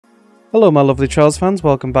Hello my lovely Trails fans,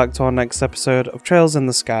 welcome back to our next episode of Trails in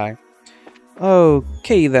the Sky.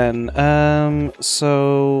 Okay then,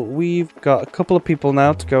 so we've got a couple of people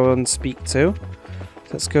now to go and speak to.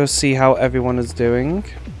 Let's go see how everyone is doing.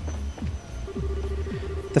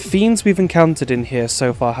 The fiends we've encountered in here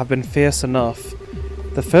so far have been fierce enough.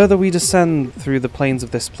 The further we descend through the plains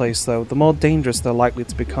of this place though, the more dangerous they're likely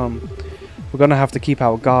to become. We're gonna have to keep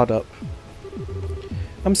our guard up.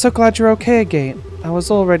 I'm so glad you're okay, Agate. I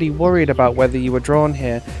was already worried about whether you were drawn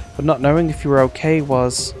here, but not knowing if you were okay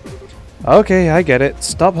was... Okay, I get it.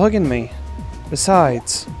 Stop hugging me.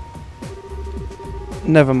 Besides...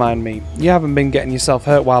 Never mind me. You haven't been getting yourself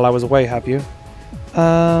hurt while I was away, have you?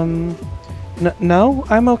 No,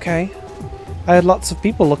 I'm okay. I had lots of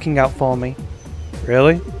people looking out for me.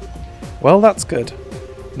 Really? Well, that's good.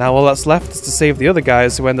 Now all that's left is to save the other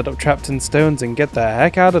guys who ended up trapped in stones and get the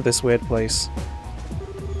heck out of this weird place.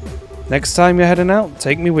 Next time you're heading out,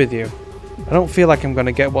 take me with you. I don't feel like I'm going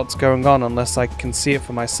to get what's going on unless I can see it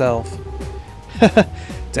for myself.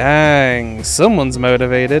 Dang, someone's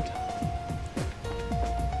motivated.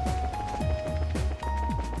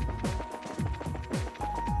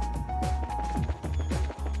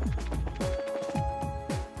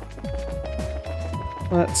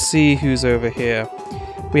 Let's see who's over here.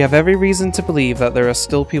 We have every reason to believe that there are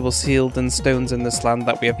still people sealed in stones in this land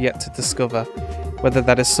that we have yet to discover. Whether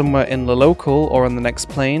that is somewhere in the local or on the next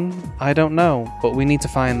plane, I don't know, but we need to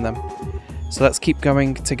find them. So let's keep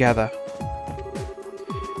going together.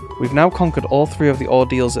 We've now conquered all three of the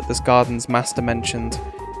ordeals that this garden's master mentioned.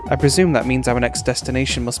 I presume that means our next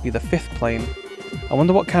destination must be the fifth plane. I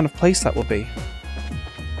wonder what kind of place that will be.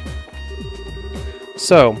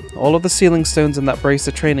 So, all of the sealing stones in that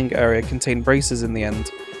bracer training area contain braces in the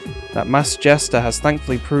end. That masked jester has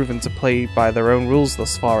thankfully proven to play by their own rules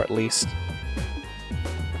thus far at least.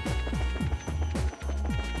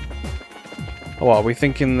 Oh, are we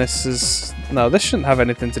thinking this is... No, this shouldn't have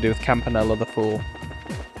anything to do with Campanella the Fool.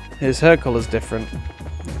 His hair colour's different.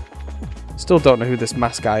 Still don't know who this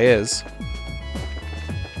masked guy is.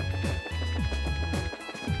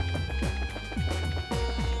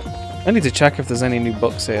 I need to check if there's any new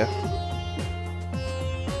books here.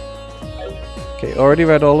 Okay, already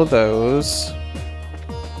read all of those.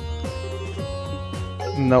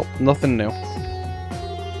 Nope, nothing new.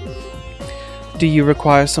 Do you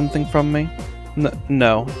require something from me?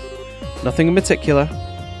 No, nothing in particular.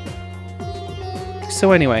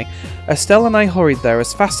 So anyway, Estelle and I hurried there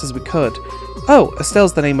as fast as we could. Oh,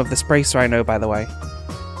 Estelle's the name of this bracer I know, by the way.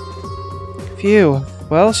 Phew,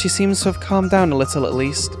 well, she seems to have calmed down a little at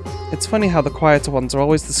least. It's funny how the quieter ones are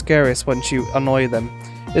always the scariest once you annoy them,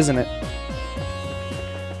 isn't it?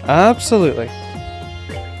 Absolutely.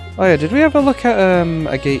 Oh yeah, did we ever look at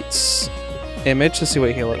Agate's image to see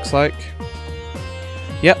what he looks like?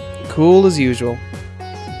 Yep. Cool as usual.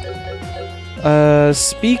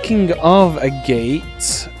 Speaking of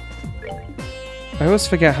Agate, I always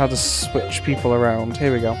forget how to switch people around.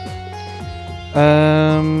 Here we go.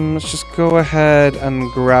 Let's just go ahead and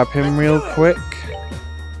grab him real quick.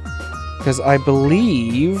 Because I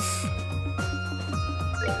believe...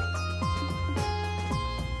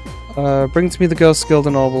 bring to me the girl skilled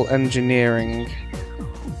in orbital engineering.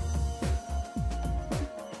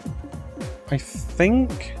 I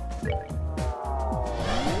think...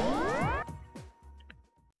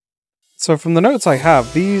 So from the notes I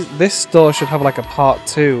have, this store should have like a part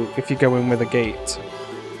 2 if you go in with Agate.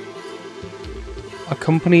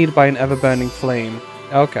 Accompanied by an ever-burning flame.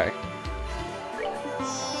 Okay.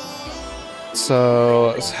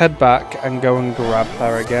 So let's head back and go and grab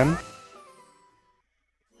her again.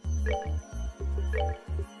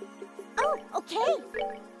 Oh, okay.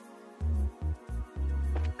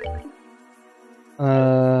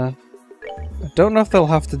 I don't know if they'll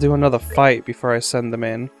have to do another fight before I send them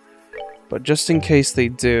in. But just in case they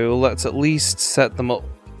do, let's at least set them up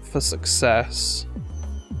for success.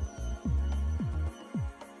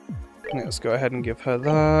 Let's go ahead and give her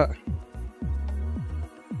that.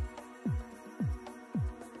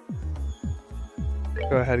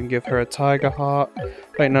 Go ahead and give her a tiger heart.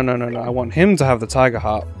 Wait, no, I want him to have the tiger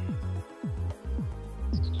heart.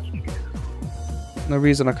 No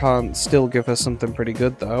reason I can't still give her something pretty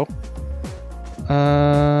good, though.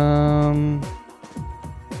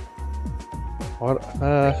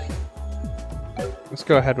 Let's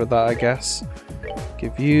go ahead with that, I guess.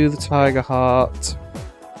 Give you the tiger heart.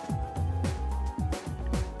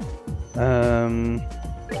 I'll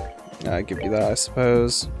give you that, I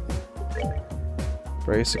suppose.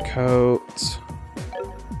 Bracer coat.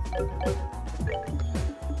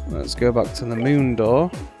 Let's go back to the moon door.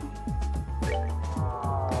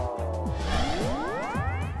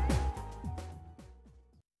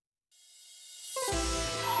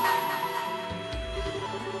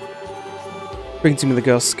 Bring to me the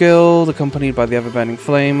girl skilled, accompanied by the ever-burning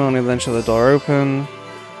flame, only then shall the door open.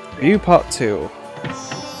 View part 2.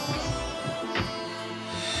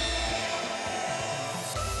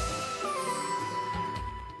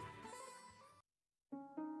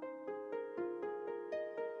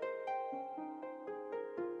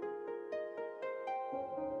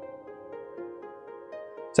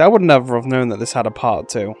 So I would never have known that this had a part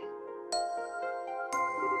 2.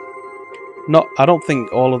 I don't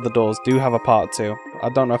think all of the doors do have a part 2. I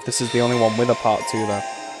don't know if this is the only one with a part 2 though.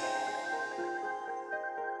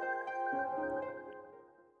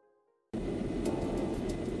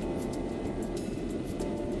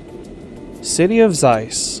 City of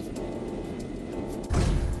Zeiss.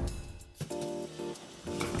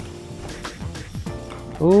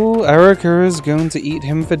 Oh, Erika is going to eat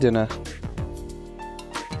him for dinner.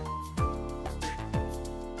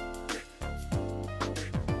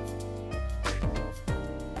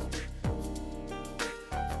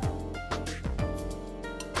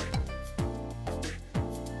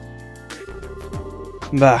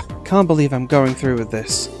 Bah, can't believe I'm going through with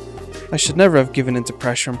this. I should never have given in to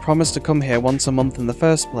pressure and promised to come here once a month in the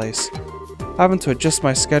first place. Having to adjust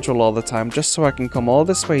my schedule all the time just so I can come all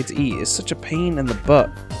this way to eat is such a pain in the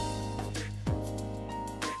butt.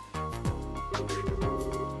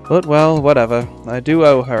 But well, whatever. I do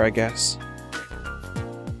owe her, I guess.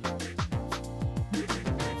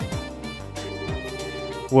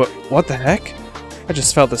 What the heck? I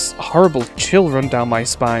just felt this horrible chill run down my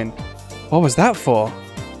spine. What was that for?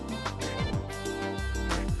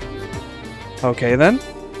 Okay then.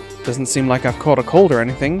 Doesn't seem like I've caught a cold or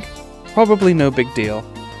anything. Probably no big deal.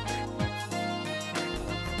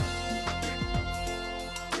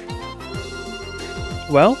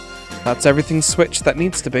 Well, that's everything switched that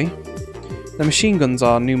needs to be. The machine guns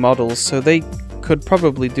are new models, so they could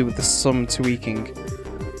probably do with some tweaking.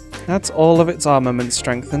 That's all of its armament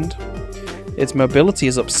strengthened. Its mobility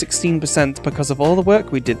is up 16% because of all the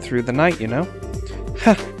work we did through the night, you know?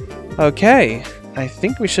 Ha! Okay, I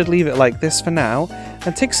think we should leave it like this for now,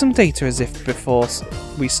 and take some data as if before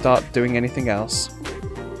we start doing anything else.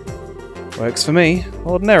 Works for me.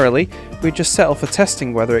 Ordinarily, we'd just settle for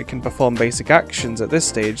testing whether it can perform basic actions at this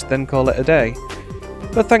stage, then call it a day.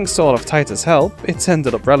 But thanks to all of Taita's help, it's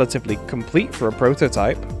ended up relatively complete for a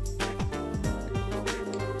prototype.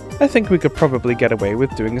 I think we could probably get away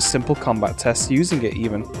with doing a simple combat test using it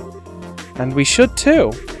even. And we should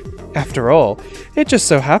too! After all, it just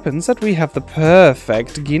so happens that we have the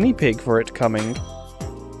perfect guinea pig for it coming.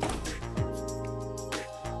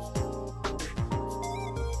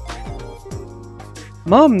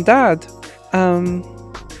 Mom, Dad,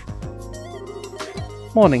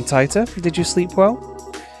 Morning, Taita. Did you sleep well?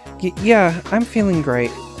 Yeah, I'm feeling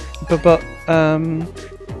great. But,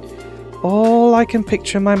 all I can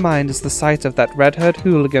picture in my mind is the sight of that red-haired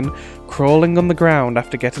hooligan crawling on the ground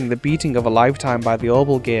after getting the beating of a lifetime by the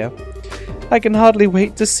Orbital Gear. I can hardly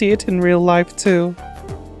wait to see it in real life too.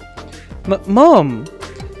 Mom!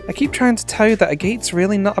 I keep trying to tell you that Agate's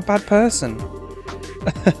really not a bad person.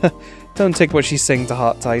 Don't take what she's saying to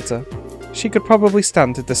heart, Taita. She could probably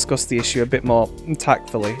stand to discuss the issue a bit more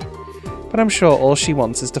tactfully. But I'm sure all she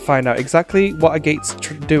wants is to find out exactly what Agate's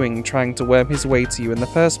doing trying to worm his way to you in the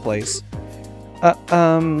first place.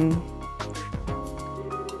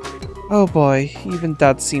 Oh boy, even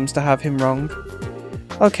Dad seems to have him wrong.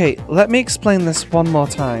 Okay, let me explain this one more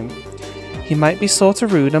time. He might be sorta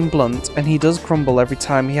rude and blunt, and he does grumble every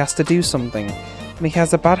time he has to do something, and he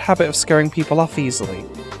has a bad habit of scaring people off easily.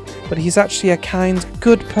 But he's actually a kind,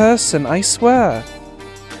 good person, I swear.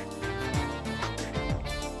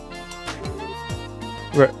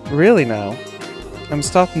 Really now? I'm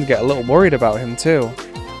starting to get a little worried about him too.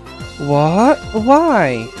 What?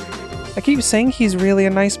 Why? I keep saying he's really a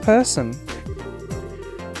nice person.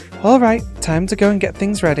 Alright, time to go and get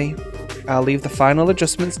things ready. I'll leave the final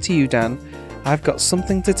adjustments to you, Dan. I've got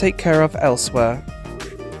something to take care of elsewhere.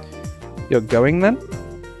 You're going then?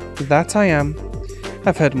 That I am.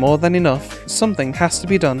 I've heard more than enough. Something has to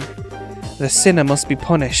be done. The sinner must be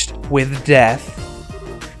punished with death.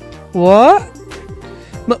 What?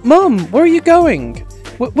 Mum, where are you going?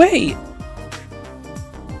 Wait!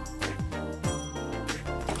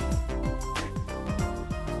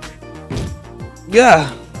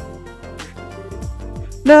 Yeah.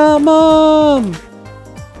 No, Mom!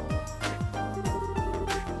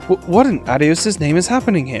 What in Adios's name is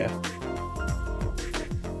happening here?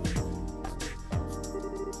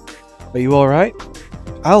 Are you alright?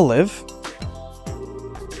 I'll live.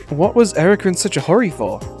 What was Erika in such a hurry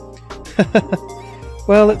for?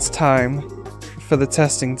 Well, it's time for the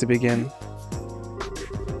testing to begin.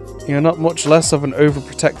 You're not much less of an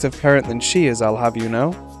overprotective parent than she is, I'll have you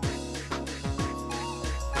know.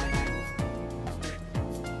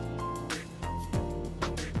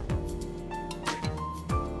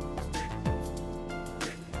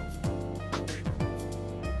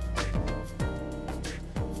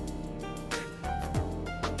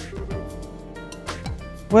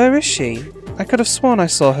 Where is she? I could have sworn I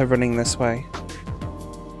saw her running this way.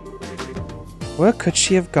 Where could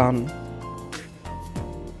she have gone?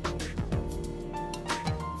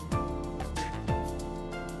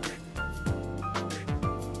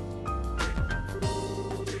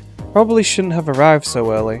 Probably shouldn't have arrived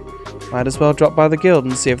so early. Might as well drop by the guild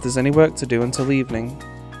and see if there's any work to do until evening.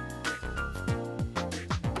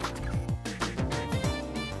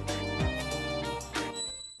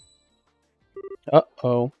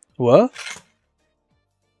 Uh-oh. What?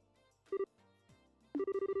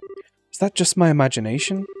 Is that just my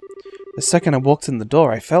imagination? The second I walked in the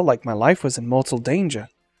door, I felt like my life was in mortal danger.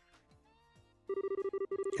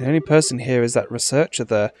 The only person here is that researcher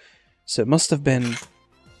there, so it must have been...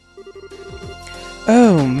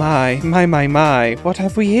 Oh my, what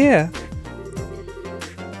have we here?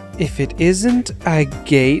 If it isn't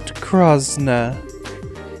Agate Krosner.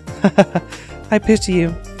 I pity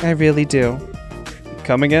you, I really do.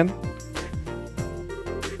 Come again?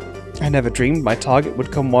 I never dreamed my target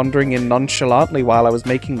would come wandering in nonchalantly while I was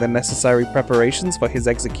making the necessary preparations for his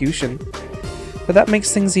execution. But that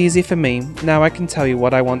makes things easy for me. Now I can tell you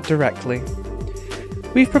what I want directly.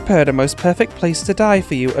 We've prepared a most perfect place to die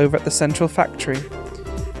for you over at the central factory.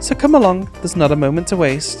 So come along, there's not a moment to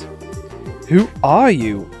waste. Who are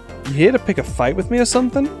you? You here to pick a fight with me or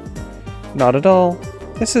something? Not at all.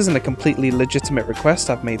 This isn't a completely legitimate request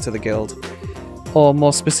I've made to the guild. Or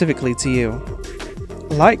more specifically to you.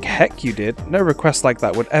 Like heck you did, no request like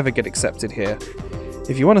that would ever get accepted here.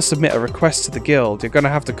 If you want to submit a request to the guild, you're going to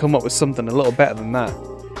have to come up with something a little better than that.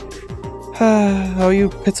 Oh, you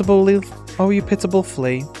pitiable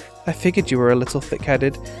flea. I figured you were a little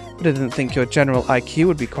thick-headed, but I didn't think your general IQ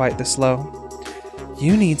would be quite this low.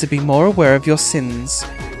 You need to be more aware of your sins.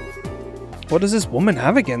 What does this woman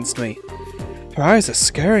have against me? Her eyes are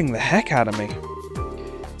scaring the heck out of me.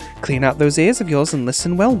 Clean out those ears of yours and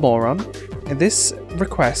listen well, moron. This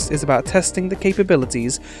request is about testing the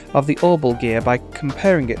capabilities of the Orbal gear by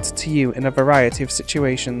comparing it to you in a variety of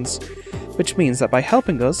situations, which means that by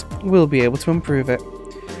helping us, we'll be able to improve it.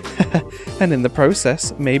 And in the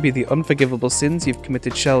process, maybe the unforgivable sins you've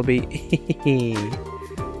committed shall be...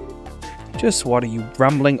 Just what are you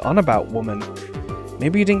rambling on about, woman?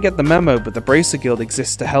 Maybe you didn't get the memo, but the Bracer Guild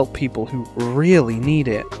exists to help people who really need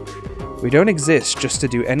it. We don't exist just to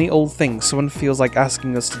do any old thing someone feels like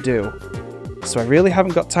asking us to do. So I really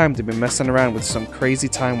haven't got time to be messing around with some crazy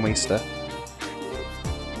time waster.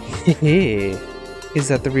 Is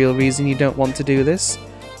that the real reason you don't want to do this?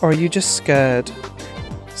 Or are you just scared?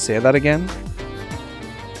 Say that again?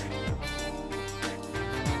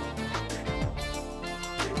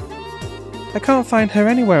 I can't find her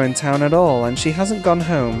anywhere in town at all, and she hasn't gone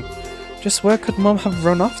home. Just where could Mum have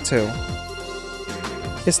run off to?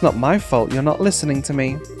 It's not my fault you're not listening to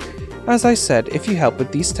me. As I said, if you help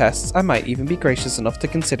with these tests, I might even be gracious enough to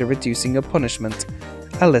consider reducing your punishment.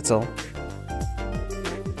 A little.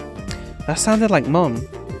 That sounded like Mum.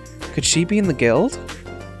 Could she be in the guild?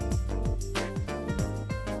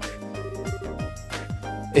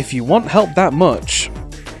 If you want help that much...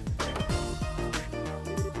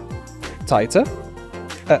 Tighter?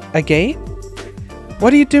 Agate?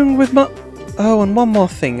 What are you doing with Mum? Oh, and one more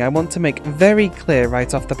thing I want to make very clear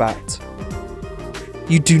right off the bat.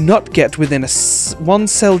 You do not get within a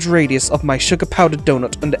 1-celled radius of my sugar-powdered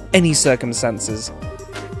donut under any circumstances.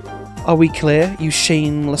 Are we clear, you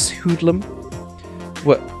shameless hoodlum?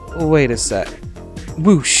 Wait a sec.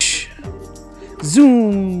 Whoosh.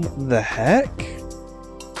 Zoom. The heck?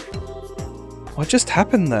 What just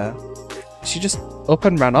happened there? She just up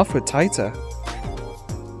and ran off with Taita.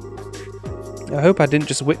 I hope I didn't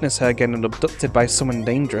just witness her getting abducted by someone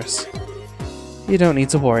dangerous. You don't need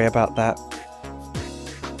to worry about that.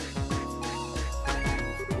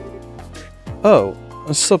 Oh,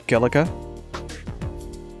 sup, Gilliga.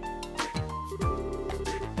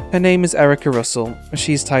 Her name is Erika Russell.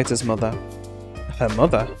 She's Taita's mother. Her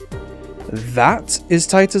mother? That is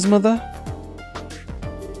Taita's mother?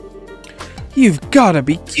 You've gotta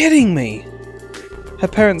be kidding me! Her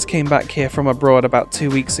parents came back here from abroad about 2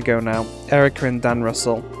 weeks ago now, Erika and Dan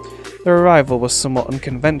Russell. Their arrival was somewhat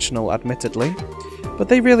unconventional, admittedly, but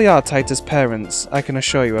they really are Taita's parents, I can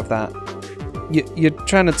assure you of that. You're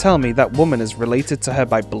trying to tell me that woman is related to her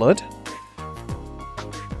by blood?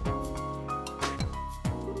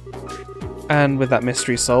 And with that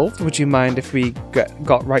mystery solved, would you mind if we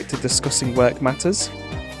got right to discussing work matters?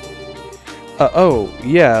 Oh,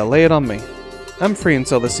 yeah, lay it on me. I'm free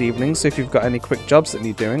until this evening, so if you've got any quick jobs that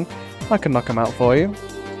need doing, I can knock them out for you.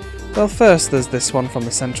 Well, first there's this one from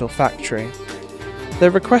the central factory.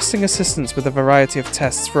 They're requesting assistance with a variety of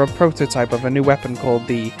tests for a prototype of a new weapon called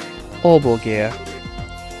the Orbital Gear.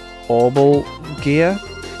 Orbital Gear?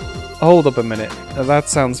 Hold up a minute, that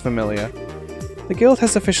sounds familiar. The guild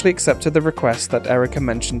has officially accepted the request that Erika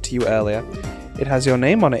mentioned to you earlier. It has your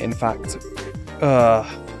name on it, in fact.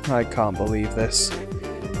 I can't believe this.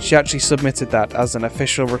 She actually submitted that as an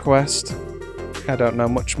official request. I don't know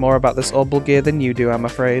much more about this Orbital Gear than you do, I'm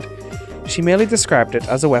afraid. She merely described it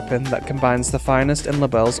as a weapon that combines the finest in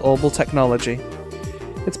LaBelle's orbital technology.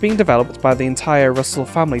 It's being developed by the entire Russell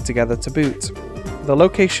family together to boot. The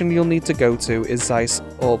location you'll need to go to is Zeiss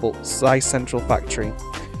Central Factory.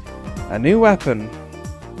 A new weapon.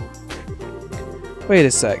 Wait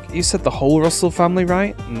a sec, you said the whole Russell family,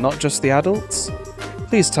 right? Not just the adults?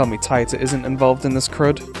 Please tell me Taita isn't involved in this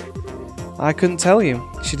crud. I couldn't tell you,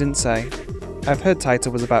 she didn't say. I've heard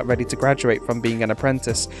Taita was about ready to graduate from being an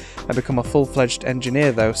apprentice and become a full-fledged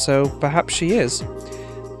engineer though, so perhaps she is.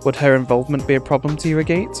 Would her involvement be a problem to you,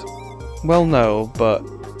 Agate? Well, no, but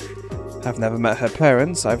I've never met her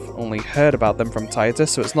parents. I've only heard about them from Taita,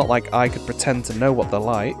 so it's not like I could pretend to know what they're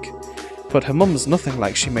like. But her mum's nothing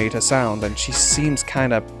like she made her sound, and she seems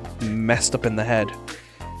kinda messed up in the head.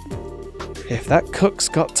 If that Cook's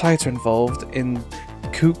got Taita involved in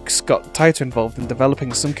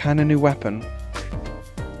developing some kind of new weapon.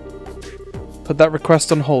 Put that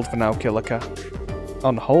request on hold for now, Kilika.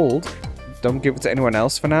 On hold? Don't give it to anyone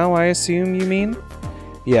else for now, I assume you mean?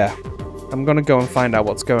 Yeah, I'm gonna go and find out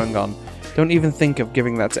what's going on. Don't even think of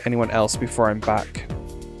giving that to anyone else before I'm back.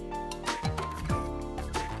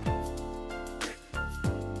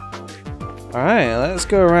 Alright, let's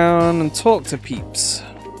go around and talk to peeps.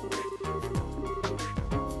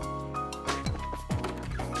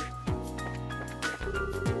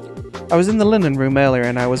 I was in the linen room earlier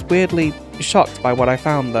and I was weirdly shocked by what I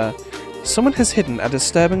found there. Someone has hidden a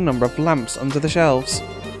disturbing number of lamps under the shelves.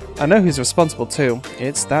 I know who's responsible too.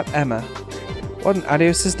 It's that Emma. What in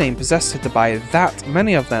Adios' name possessed her to buy that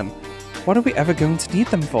many of them? What are we ever going to need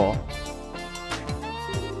them for?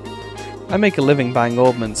 I make a living buying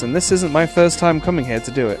orbments, and this isn't my first time coming here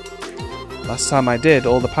to do it. Last time I did,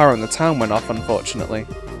 all the power in the town went off, unfortunately.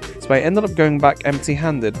 So I ended up going back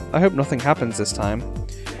empty-handed. I hope nothing happens this time.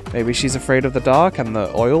 Maybe she's afraid of the dark and the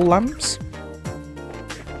oil lamps?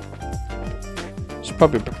 She's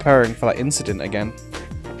probably preparing for that incident again.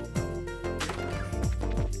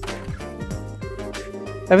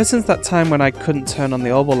 Ever since that time when I couldn't turn on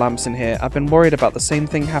the orbital lamps in here, I've been worried about the same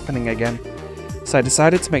thing happening again. So I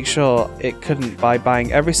decided to make sure it couldn't by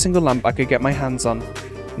buying every single lamp I could get my hands on.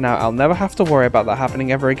 Now I'll never have to worry about that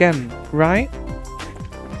happening ever again, right?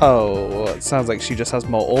 Oh, well, it sounds like she just has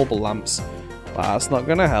more orbital lamps. That's not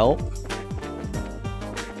gonna help.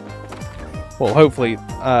 Well, hopefully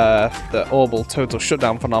the orbital total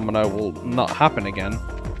shutdown phenomena will not happen again.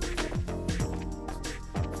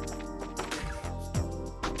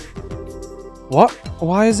 What?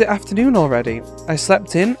 Why is it afternoon already? I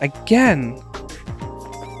slept in again!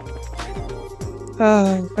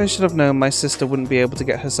 I should have known my sister wouldn't be able to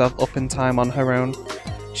get herself up in time on her own.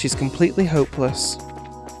 She's completely hopeless.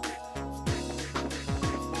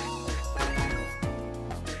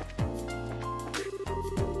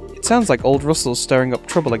 It sounds like old Russell's stirring up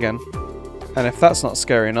trouble again. And if that's not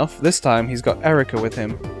scary enough, this time he's got Erika with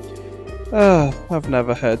him. I've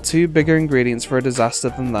never heard two bigger ingredients for a disaster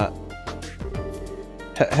than that.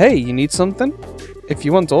 Hey, you need something? If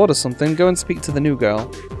you want to order something, go and speak to the new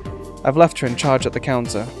girl. I've left her in charge at the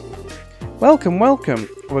counter. Welcome, welcome.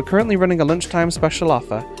 We're currently running a lunchtime special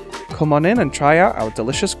offer. Come on in and try out our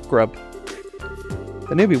delicious grub.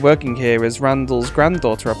 The newbie working here is Randall's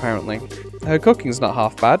granddaughter, apparently. Her cooking's not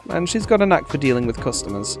half bad, and she's got a knack for dealing with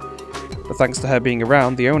customers. But thanks to her being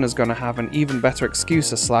around, the owner's gonna have an even better excuse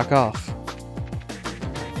to slack off.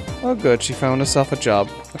 Oh good, she found herself a job.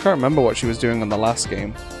 I can't remember what she was doing on the last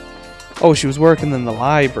game. Oh, she was working in the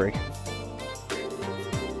library.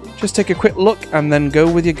 Just take a quick look and then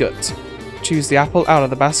go with your gut. Choose the apple out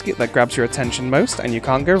of the basket that grabs your attention most and you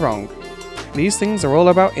can't go wrong. These things are all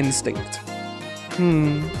about instinct.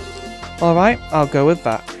 Alright, I'll go with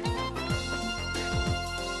that.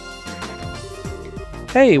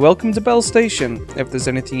 Hey, welcome to Bell Station. If there's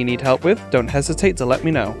anything you need help with, don't hesitate to let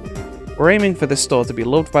me know. We're aiming for this store to be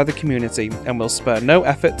loved by the community, and we'll spare no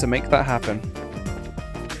effort to make that happen.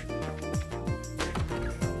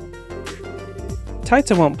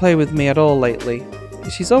 Taita won't play with me at all lately.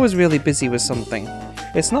 She's always really busy with something.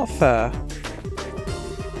 It's not fair.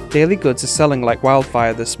 Daily goods are selling like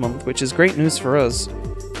wildfire this month, which is great news for us.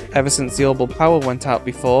 Ever since the orbital power went out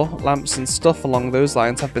before, lamps and stuff along those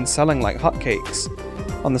lines have been selling like hotcakes.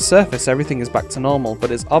 On the surface, everything is back to normal,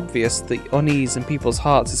 but it's obvious the unease in people's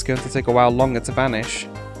hearts is going to take a while longer to vanish.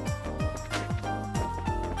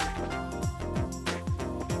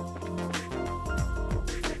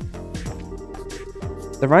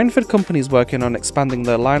 The Rhineford company's working on expanding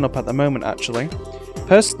their lineup at the moment, actually.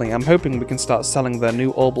 Personally, I'm hoping we can start selling their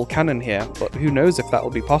new orbital cannon here, but who knows if that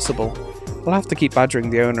will be possible. We'll have to keep badgering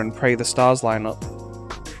the owner and pray the stars line up.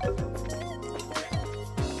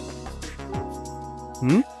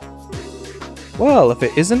 Well, if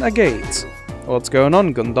it isn't Agate. What's going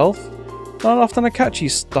on, Gundolf? Not often I catch you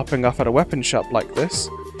stopping off at a weapon shop like this.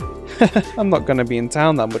 I'm not going to be in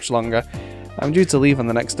town that much longer. I'm due to leave on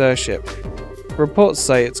the next airship. Reports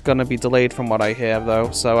say it's going to be delayed from what I hear, though,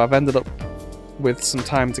 so I've ended up with some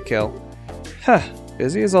time to kill.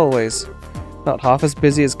 Busy as always. Not half as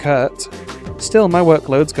busy as Kurt. Still, my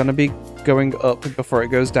workload's gonna be going up before it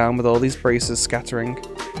goes down with all these braces scattering.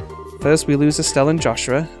 First we lose Estelle and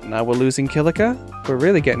Joshua, now we're losing Kilika. We're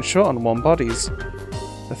really getting short on warm bodies.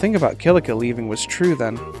 The thing about Kilika leaving was true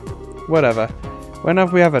then. Whatever. When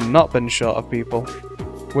have we ever not been short of people?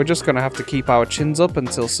 We're just gonna have to keep our chins up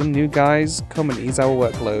until some new guys come and ease our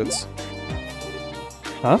workloads.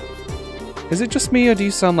 Huh? Is it just me, or do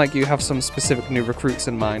you sound like you have some specific new recruits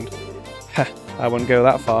in mind? Heh, I wouldn't go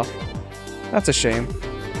that far. That's a shame.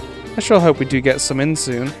 I sure hope we do get some in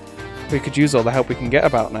soon. We could use all the help we can get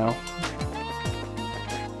about now.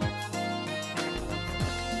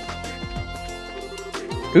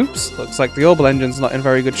 Oops, looks like the orbital engine's not in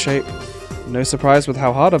very good shape. No surprise with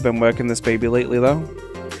how hard I've been working this baby lately though.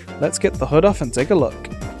 Let's get the hood off and take a look.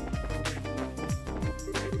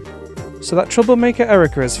 So that troublemaker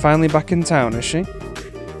Erika is finally back in town, is she?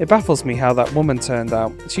 It baffles me how that woman turned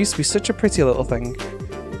out. She used to be such a pretty little thing.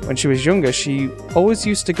 When she was younger, she always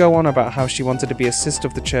used to go on about how she wanted to be a sister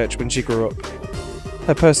of the church when she grew up.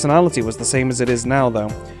 Her personality was the same as it is now, though.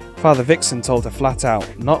 Father Vixen told her flat out,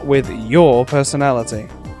 "Not with your personality."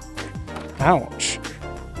 Ouch.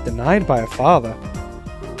 Denied by a father.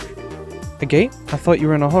 Agate, I thought you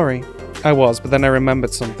were in a hurry. I was, but then I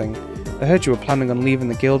remembered something. I heard you were planning on leaving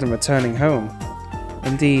the guild and returning home.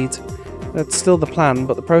 Indeed. That's still the plan,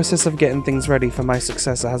 but the process of getting things ready for my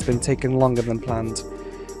successor has been taking longer than planned.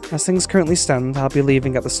 As things currently stand, I'll be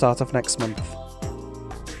leaving at the start of next month.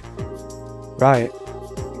 Right.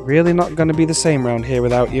 Really not going to be the same round here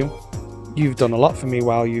without you. You've done a lot for me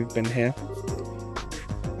while you've been here.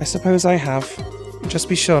 I suppose I have. Just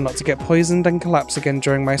be sure not to get poisoned and collapse again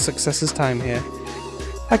during my successor's time here.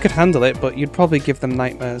 I could handle it, but you'd probably give them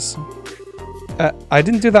nightmares. I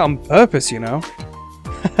didn't do that on purpose, you know.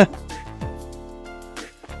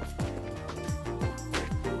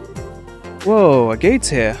 Whoa, Agate's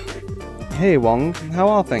here. Hey Wong, how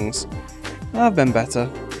are things? I've been better.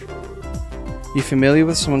 You familiar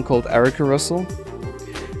with someone called Erika Russell?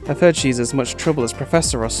 I've heard she's as much trouble as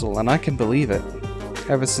Professor Russell, and I can believe it.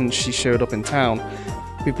 Ever since she showed up in town,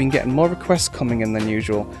 we've been getting more requests coming in than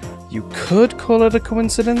usual. You could call it a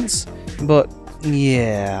coincidence, but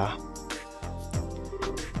yeah.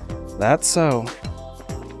 That's so.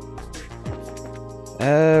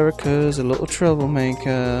 Erika's a little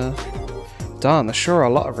troublemaker. Darn, there sure are a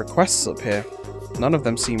lot of requests up here. None of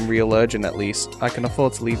them seem real urgent at least. I can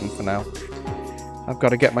afford to leave them for now. I've got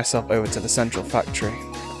to get myself over to the central factory.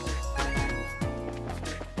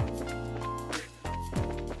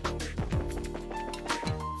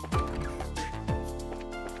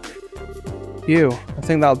 Phew, I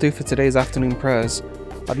think that'll do for today's afternoon prayers.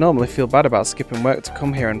 I'd normally feel bad about skipping work to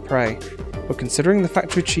come here and pray, but considering the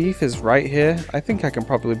factory chief is right here, I think I can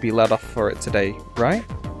probably be let off for it today, right?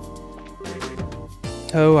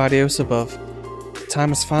 Oh, adios above. The time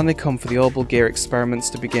has finally come for the orbital gear experiments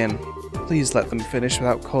to begin. Please let them finish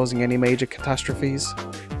without causing any major catastrophes.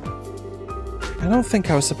 I don't think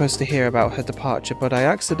I was supposed to hear about her departure, but I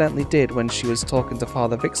accidentally did when she was talking to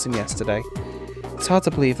Father Vixen yesterday. It's hard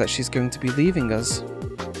to believe that she's going to be leaving us.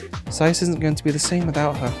 Zeiss isn't going to be the same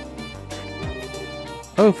without her.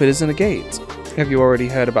 Oh, if it isn't Agate. Have you already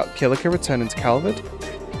heard about Kilika returning to Calvard?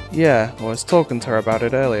 Yeah, I was talking to her about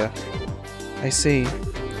it earlier. I see.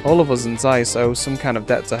 All of us in Zeiss owe some kind of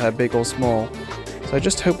debt to her, big or small. So I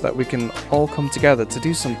just hope that we can all come together to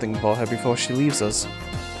do something for her before she leaves us.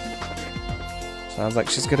 Sounds like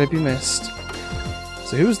she's gonna be missed.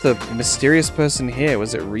 So who's the mysterious person here?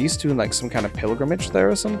 Was it Reese doing like some kind of pilgrimage there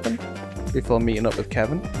or something? Before meeting up with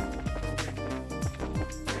Kevin?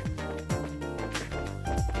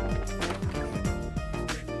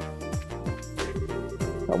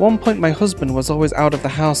 At one point my husband was always out of the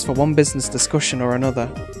house for one business discussion or another,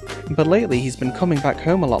 but lately he's been coming back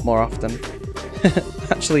home a lot more often.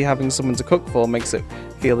 Actually having someone to cook for makes it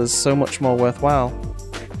feel as so much more worthwhile.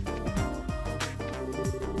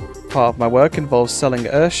 Part of my work involves selling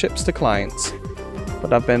airships to clients,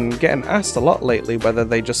 but I've been getting asked a lot lately whether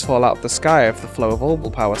they just fall out of the sky if the flow of orbital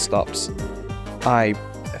power stops. I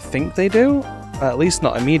think they do, at least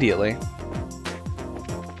not immediately.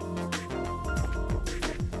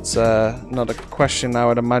 It's not a question I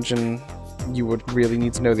would imagine you would really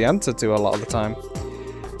need to know the answer to a lot of the time.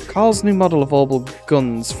 Carl's new model of orbital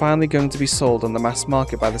gun's finally going to be sold on the mass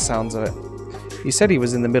market by the sounds of it. He said he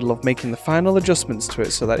was in the middle of making the final adjustments to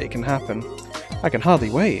it so that it can happen. I can hardly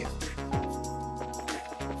wait.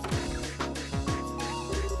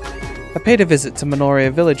 I paid a visit to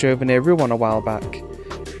Minoria village over near Ruan a while back.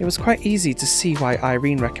 It was quite easy to see why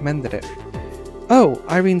Irene recommended it. Oh,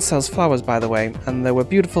 Irene sells flowers by the way, and there were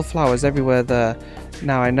beautiful flowers everywhere there.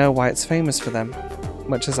 Now I know why it's famous for them.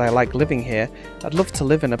 Much as I like living here, I'd love to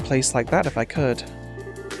live in a place like that if I could.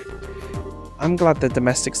 I'm glad the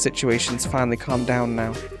domestic situation's finally calmed down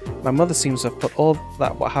now. My mother seems to have put all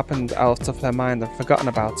that what happened out of her mind and forgotten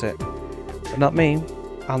about it. But not me.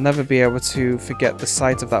 I'll never be able to forget the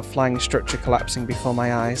sight of that flying structure collapsing before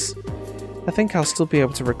my eyes. I think I'll still be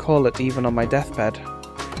able to recall it even on my deathbed.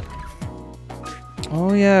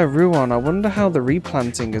 Oh yeah, Ruan, I wonder how the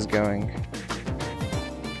replanting is going.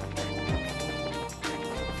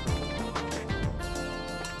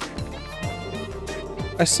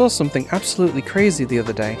 I saw something absolutely crazy the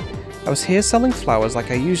other day. I was here selling flowers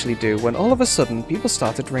like I usually do when all of a sudden people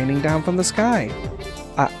started raining down from the sky.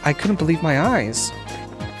 I couldn't believe my eyes.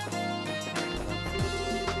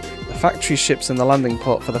 The factory ship's in the landing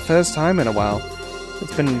port for the first time in a while.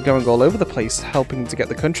 It's been going all over the place helping to get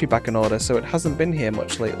the country back in order, so it hasn't been here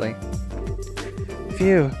much lately.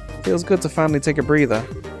 Phew, feels good to finally take a breather.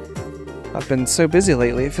 I've been so busy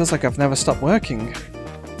lately it feels like I've never stopped working.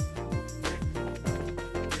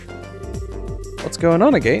 What's going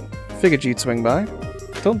on, Agate? Figured you'd swing by.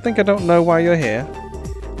 Don't think I don't know why you're here.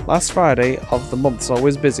 Last Friday of the month's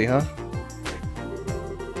always busy, huh?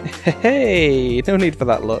 Hey, no need for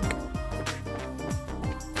that look.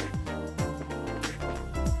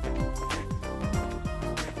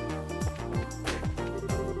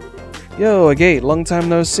 Yo, Agate, long time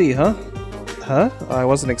no see, huh? Huh? I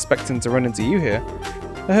wasn't expecting to run into you here.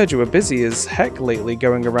 I heard you were busy as heck lately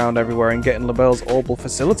going around everywhere and getting LaBelle's orbital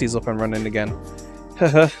facilities up and running again.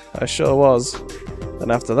 Haha, I sure was.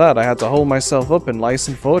 Then after that I had to hold myself up in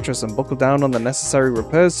Lyson Fortress and buckle down on the necessary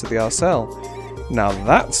repairs to the Arcel. Now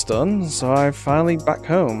that's done, so I'm finally back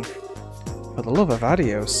home. For the love of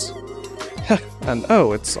Adios. And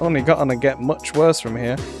oh, it's only gotten to get much worse from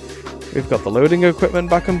here. We've got the loading equipment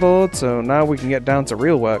back on board, so now we can get down to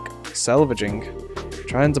real work, salvaging.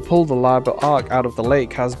 Trying to pull the Liber Ark out of the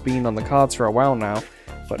lake has been on the cards for a while now,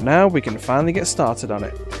 but now we can finally get started on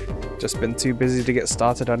it. Just been too busy to get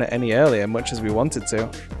started on it any earlier, much as we wanted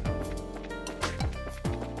to.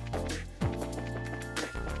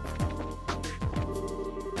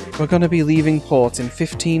 We're gonna be leaving port in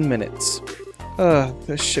 15 minutes.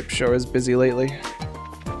 This ship sure is busy lately.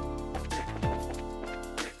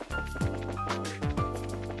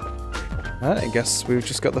 I guess we've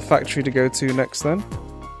just got the factory to go to next then.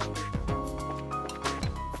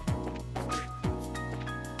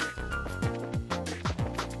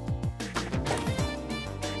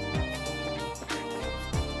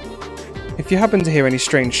 If you happen to hear any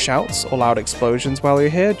strange shouts or loud explosions while you're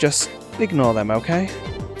here, just ignore them, okay?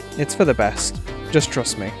 It's for the best. Just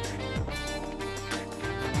trust me.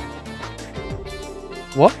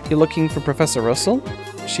 What? You're looking for Professor Russell?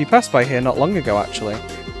 She passed by here not long ago, actually.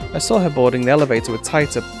 I saw her boarding the elevator with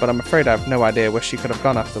Tita, but I'm afraid I have no idea where she could have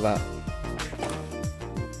gone after that.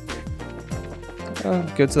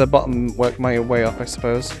 Go to the bottom, work my way up, I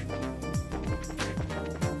suppose.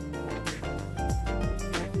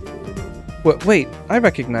 Wait, I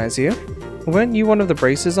recognize you. Weren't you one of the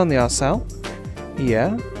braces on the Arcel?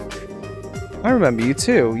 Yeah? I remember you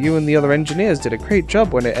too. You and the other engineers did a great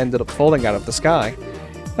job when it ended up falling out of the sky.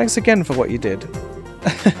 Thanks again for what you did.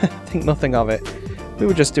 Think nothing of it. We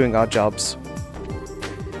were just doing our jobs.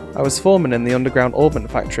 I was foreman in the underground orbit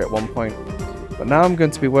factory at one point, but now I'm going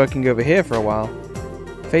to be working over here for a while.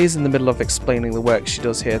 Faye's in the middle of explaining the work she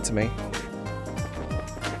does here to me.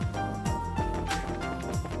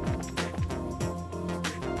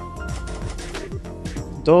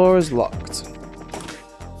 Door is locked.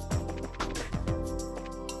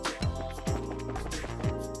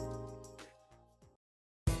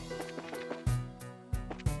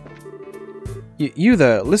 You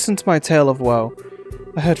there, listen to my tale of woe.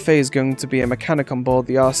 I heard Faye's going to be a mechanic on board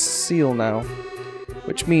the Seal now,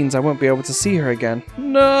 which means I won't be able to see her again.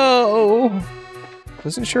 No!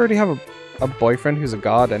 Doesn't she already have a boyfriend who's a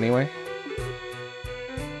guard anyway?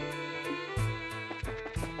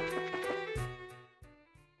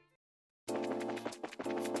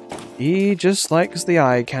 He just likes the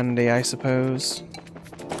eye candy, I suppose.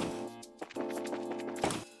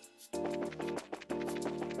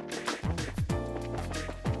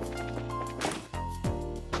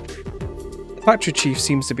 The factory chief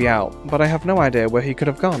seems to be out, but I have no idea where he could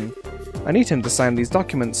have gone. I need him to sign these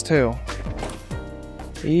documents too.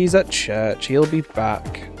 He's at church, he'll be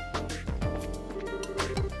back.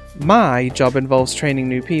 My job involves training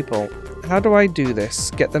new people. How do I do this?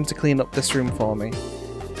 Get them to clean up this room for me.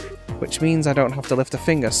 Which means I don't have to lift a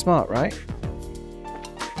finger. Smart, right?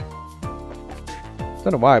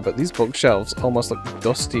 Don't know why, but these bookshelves almost look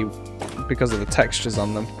dusty because of the textures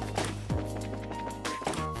on them.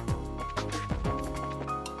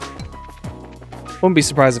 Wouldn't be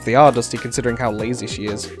surprised if they are dusty considering how lazy she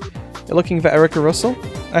is. You're looking for Erika Russell?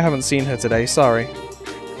 I haven't seen her today, sorry.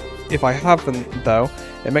 If I haven't, though,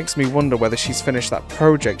 it makes me wonder whether she's finished that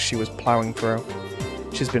project she was ploughing through.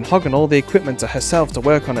 She's been hogging all the equipment to herself to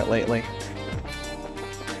work on it lately.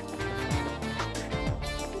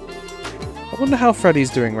 I wonder how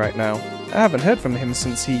Freddy's doing right now. I haven't heard from him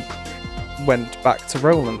since he went back to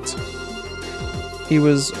Roland. He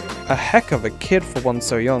was a heck of a kid for one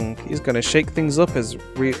so young. He's going to shake things up as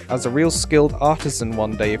a real skilled artisan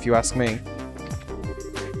one day, if you ask me.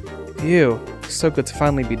 Phew, so good to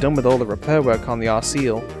finally be done with all the repair work on the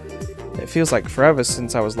Seal. It feels like forever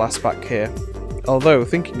since I was last back here. Although,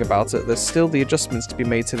 thinking about it, there's still the adjustments to be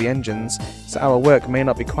made to the engines, so our work may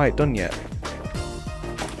not be quite done yet.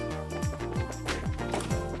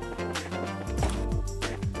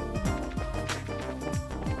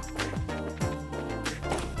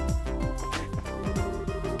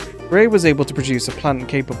 Ray was able to produce a plant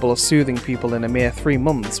capable of soothing people in a mere 3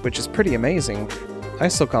 months, which is pretty amazing. I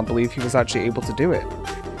still can't believe he was actually able to do it.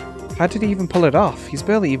 How did he even pull it off? He's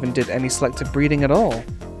barely even did any selective breeding at all.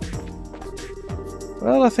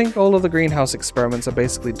 Well, I think all of the greenhouse experiments are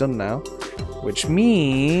basically done now, which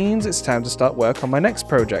means it's time to start work on my next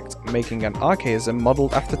project, making an archaism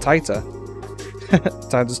modelled after Taita.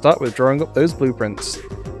 Time to start with drawing up those blueprints.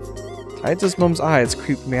 Taita's mum's eyes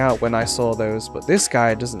creeped me out when I saw those, but this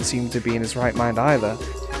guy doesn't seem to be in his right mind either.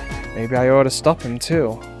 Maybe I ought to stop him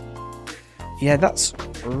too. Yeah, that's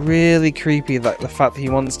really creepy, like the fact that he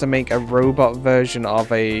wants to make a robot version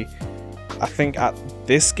of a... I think at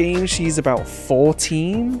this game she's about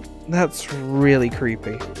 14? That's really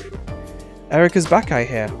creepy. Erika's back, I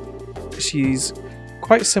hear. She's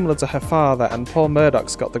quite similar to her father, and poor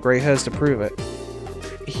Murdoch's got the grey hairs to prove it.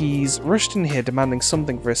 He's rushed in here demanding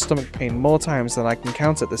something for his stomach pain more times than I can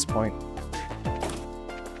count at this point.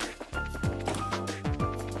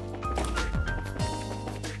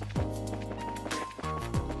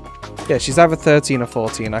 Yeah, she's either 13 or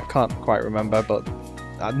 14, I can't quite remember, but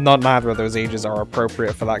neither of those ages are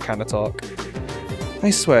appropriate for that kind of talk.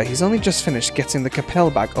 I swear, he's only just finished getting the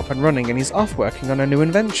Capel bag up and running and he's off working on a new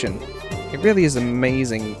invention. It really is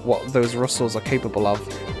amazing what those Russells are capable of.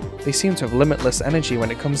 They seem to have limitless energy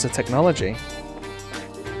when it comes to technology.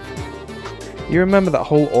 You remember that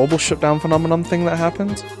whole orbital shutdown phenomenon thing that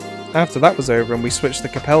happened? After that was over and we switched the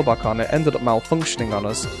Capel back on, it ended up malfunctioning on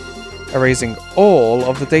us, erasing all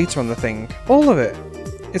of the data on the thing. All of it!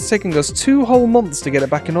 It's taking us 2 whole months to get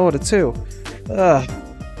it back in order too. Ugh.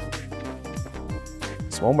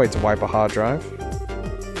 It's one way to wipe a hard drive.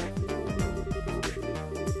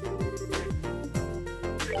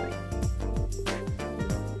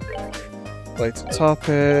 Related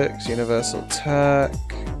topics, universal tech.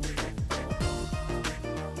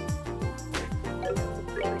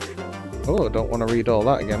 Oh, I don't want to read all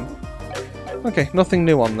that again. Okay, nothing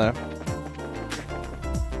new on there.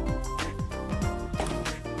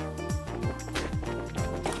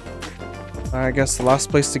 I guess the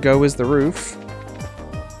last place to go is the roof.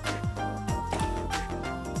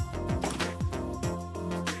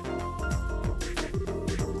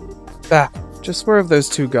 Bah, just where have those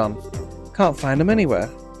two gone? Can't find them anywhere.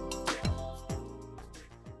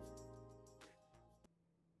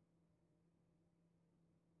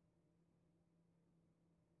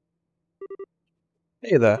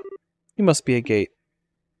 Hey there. You must be Agate.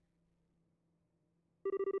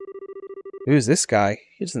 Who's this guy?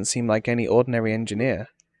 He doesn't seem like any ordinary engineer.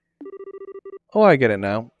 Oh, I get it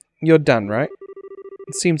now. You're Dan, right?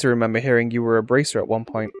 I seem to remember hearing you were a bracer at one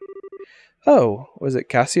point. Oh, was it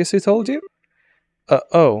Cassius who told you?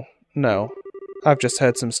 Oh, no. I've just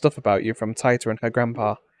heard some stuff about you from Taita and her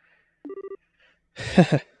grandpa.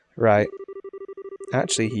 Right.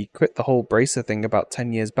 Actually, he quit the whole bracer thing about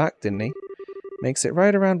 10 years back, didn't he? Makes it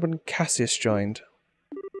right around when Cassius joined.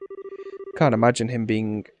 Can't imagine him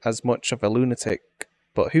being as much of a lunatic,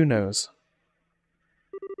 but who knows?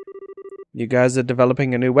 You guys are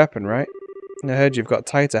developing a new weapon, right? I heard you've got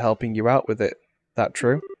Taita helping you out with it. That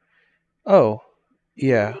true? Oh,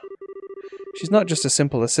 yeah. She's not just a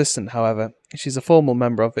simple assistant, however. She's a formal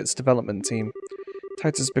member of its development team.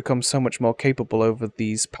 Taita's become so much more capable over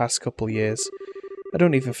these past couple years. I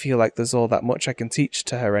don't even feel like there's all that much I can teach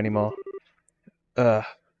to her anymore.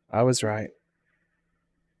 I was right.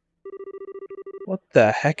 What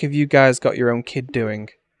the heck have you guys got your own kid doing?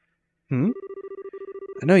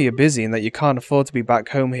 I know you're busy and that you can't afford to be back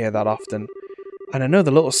home here that often. And I know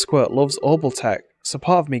the little squirt loves Orbital Tech, so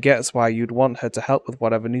part of me gets why you'd want her to help with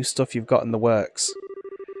whatever new stuff you've got in the works.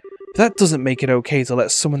 But that doesn't make it okay to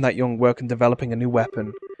let someone that young work on developing a new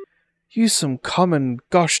weapon. Use some common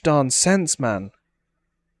gosh darn sense, man.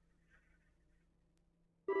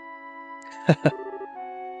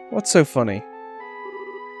 What's so funny?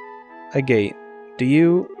 Agate, do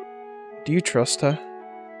you trust her?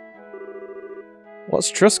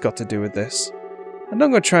 What's trust got to do with this? I'm not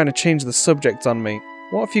going to try to change the subject on me.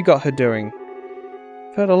 What have you got her doing?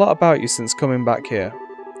 I've heard a lot about you since coming back here.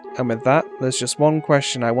 And with that, there's just one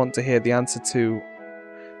question I want to hear the answer to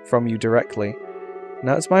from you directly.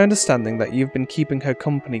 Now, it's my understanding that you've been keeping her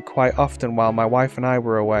company quite often while my wife and I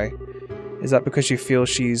were away. Is that because you feel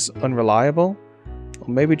she's unreliable? Or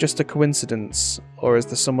maybe just a coincidence? Or is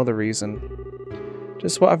there some other reason?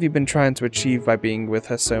 Just what have you been trying to achieve by being with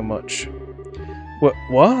her so much? What?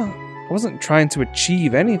 I wasn't trying to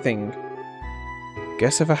achieve anything.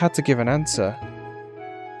 Guess if I had to give an answer.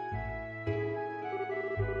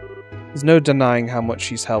 There's no denying how much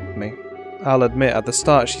she's helped me. I'll admit, at the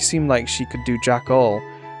start she seemed like she could do jack all,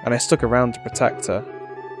 and I stuck around to protect her.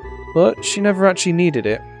 But she never actually needed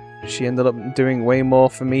it. She ended up doing way more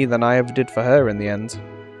for me than I ever did for her in the end.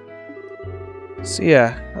 So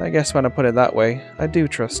yeah, I guess when I put it that way, I do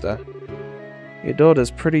trust her. Your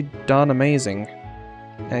daughter's pretty darn amazing.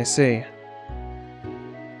 I see.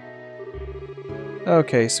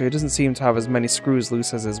 Okay, so he doesn't seem to have as many screws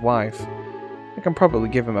loose as his wife. I can probably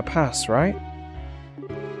give him a pass, right?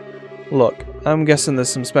 Look, I'm guessing there's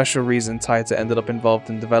some special reason Taita ended up involved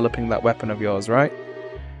in developing that weapon of yours, right?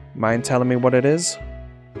 Mind telling me what it is?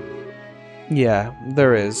 Yeah,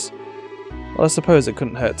 there is. Well, I suppose it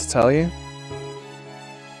couldn't hurt to tell you.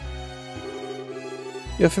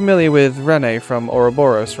 You're familiar with Rene from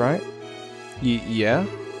Ouroboros, right? Yeah?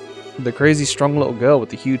 The crazy strong little girl with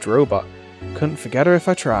the huge robot. Couldn't forget her if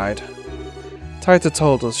I tried. Taita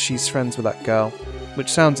told us she's friends with that girl, which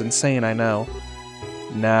sounds insane, I know.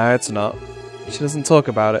 Nah, it's not. She doesn't talk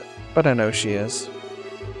about it, but I know she is.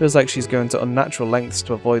 Feels like she's going to unnatural lengths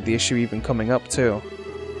to avoid the issue even coming up too.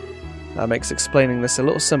 That makes explaining this a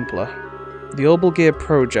little simpler. The Orbital Gear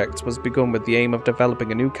project was begun with the aim of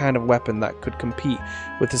developing a new kind of weapon that could compete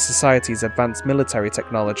with the Society's advanced military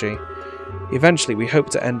technology. Eventually, we hope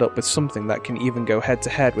to end up with something that can even go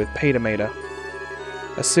head-to-head with Paydomator.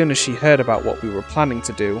 As soon as she heard about what we were planning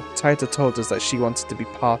to do, Taita told us that she wanted to be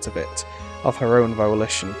part of it, of her own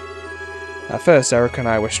volition. At first, Erika and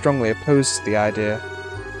I were strongly opposed to the idea.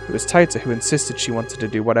 It was Taita who insisted she wanted to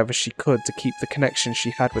do whatever she could to keep the connection she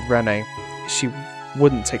had with Rene. She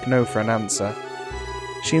wouldn't take no for an answer.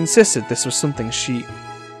 She insisted this was something she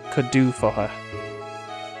could do for her.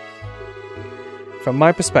 From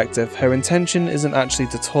my perspective, her intention isn't actually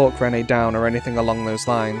to talk Rene down or anything along those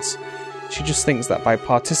lines. She just thinks that by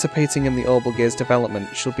participating in the Orbital Gear's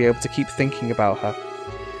development, she'll be able to keep thinking about her.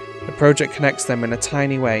 The project connects them in a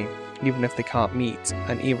tiny way, even if they can't meet,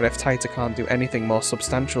 and even if Taita can't do anything more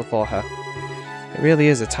substantial for her. It really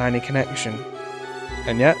is a tiny connection.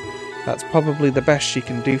 And yet, that's probably the best she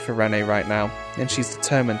can do for Rene right now, and she's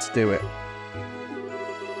determined to do it.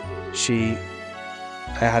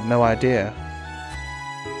 I had no idea.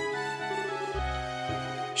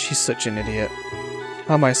 She's such an idiot.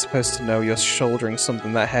 How am I supposed to know you're shouldering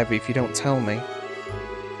something that heavy if you don't tell me?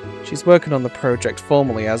 She's working on the project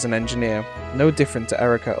formally as an engineer, no different to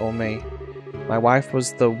Erika or me. My wife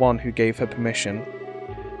was the one who gave her permission.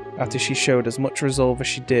 After she showed as much resolve as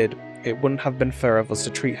she did, it wouldn't have been fair of us to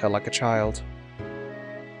treat her like a child.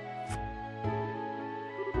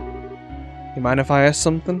 You mind if I ask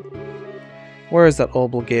something? Where is that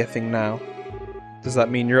Orbital Gear thing now? Does that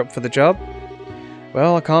mean you're up for the job?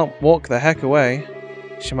 Well, I can't walk the heck away.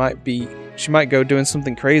 She might go doing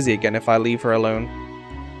something crazy again if I leave her alone.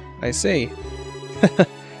 I see.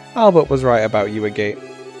 Albert was right about you, Agate.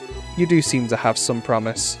 You do seem to have some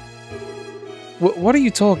promise. What are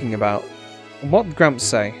you talking about? What did Gramps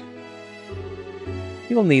say?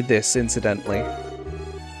 You'll need this, incidentally.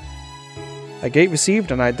 Agate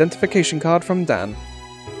received an identification card from Dan.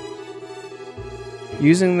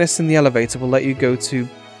 Using this in the elevator will let you go to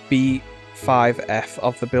B5F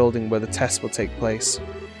of the building where the test will take place.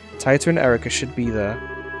 Taita and Erika should be there.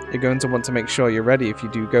 You're going to want to make sure you're ready if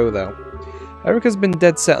you do go, though. Erika's been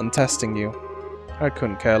dead set on testing you. I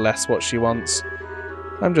couldn't care less what she wants.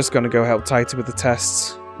 I'm just going to go help Taita with the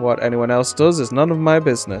tests. What anyone else does is none of my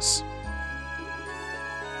business.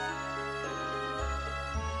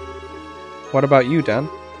 What about you, Dan?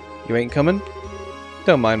 You ain't coming?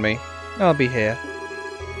 Don't mind me. I'll be here.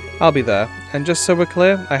 I'll be there, and just so we're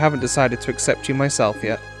clear, I haven't decided to accept you myself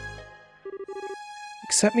yet.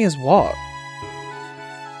 Accept me as what?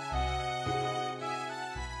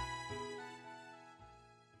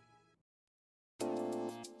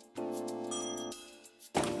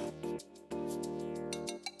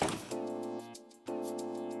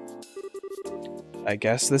 I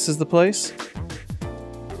guess this is the place?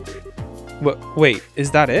 Wait,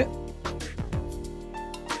 is that it?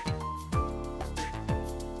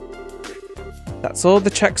 That's all the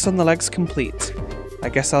checks on the legs complete. I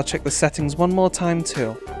guess I'll check the settings one more time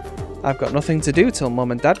too. I've got nothing to do till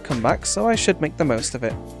Mom and Dad come back, so I should make the most of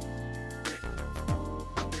it.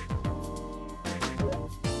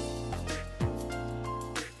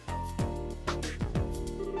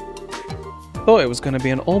 Thought it was going to be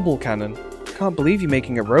an orbital cannon. Can't believe you're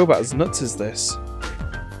making a robot as nuts as this.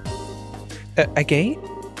 Agate?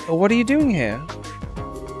 What are you doing here?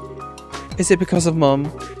 Is it because of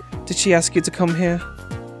Mum? Did she ask you to come here?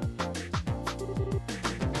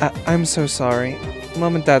 I'm so sorry.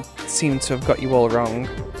 Mum and Dad seem to have got you all wrong.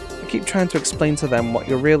 I keep trying to explain to them what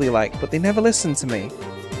you're really like, but they never listen to me.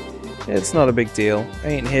 It's not a big deal. I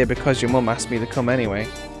ain't here because your mum asked me to come anyway.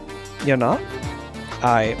 You're not?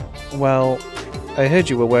 Well, I heard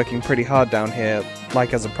you were working pretty hard down here,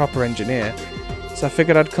 like as a proper engineer, so I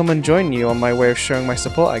figured I'd come and join you on my way of showing my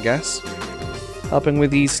support, I guess. Helping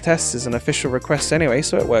with these tests is an official request anyway,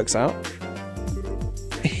 so it works out.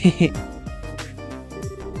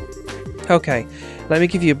 Okay, let me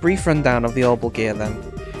give you a brief rundown of the orbital gear then.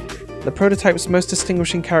 The prototype's most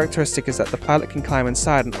distinguishing characteristic is that the pilot can climb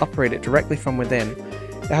inside and operate it directly from within.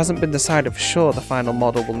 It hasn't been decided for sure the final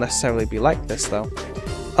model will necessarily be like this though.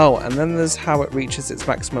 Oh, and then there's how it reaches its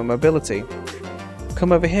maximum mobility.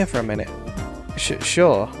 Come over here for a minute.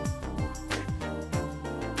 Sure.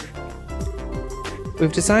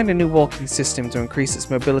 We've designed a new walking system to increase its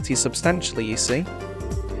mobility substantially, you see.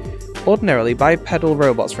 Ordinarily, bipedal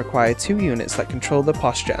robots require two units that control their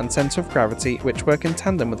posture and centre of gravity, which work in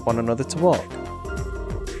tandem with one another to walk.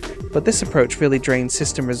 But this approach really drains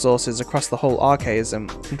system resources across the whole archaism,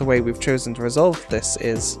 and the way we've chosen to resolve this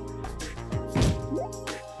is...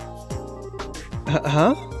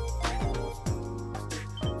 Huh?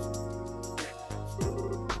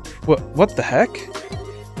 What the heck?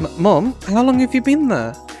 Mom, how long have you been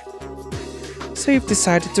there? So you've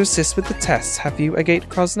decided to assist with the tests, have you, Agate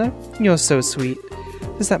Krosner? You're so sweet.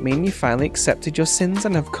 Does that mean you finally accepted your sins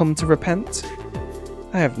and have come to repent?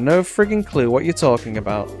 I have no friggin' clue what you're talking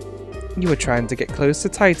about. You were trying to get close to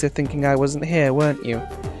Taita thinking I wasn't here, weren't you?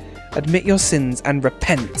 Admit your sins and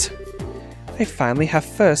repent. I finally have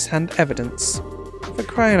first-hand evidence. For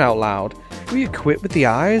crying out loud, will you quit with the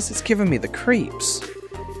eyes? It's giving me the creeps.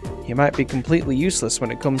 He might be completely useless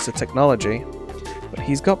when it comes to technology, but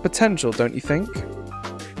he's got potential, don't you think?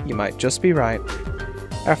 You might just be right.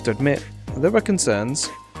 I have to admit, there were concerns.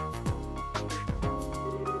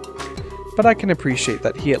 But I can appreciate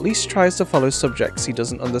that he at least tries to follow subjects he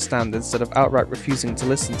doesn't understand instead of outright refusing to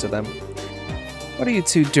listen to them. What are you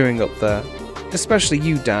two doing up there? Especially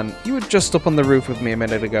you, Dan. You were just up on the roof with me a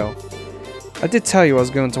minute ago. I did tell you I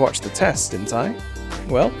was going to watch the test, didn't I?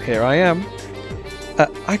 Well, here I am.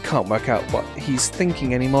 I can't work out what he's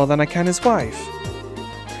thinking any more than I can his wife.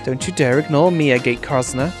 Don't you dare ignore me, Agate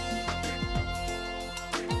Krosner.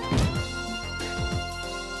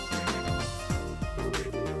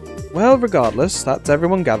 Well, regardless, that's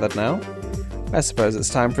everyone gathered now. I suppose it's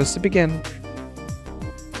time for us to begin.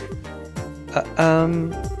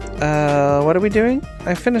 What are we doing?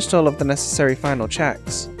 I finished all of the necessary final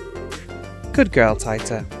checks. Good girl,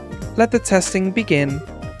 Taita. Let the testing begin.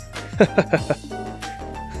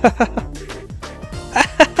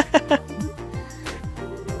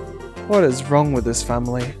 What is wrong with this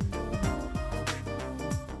family?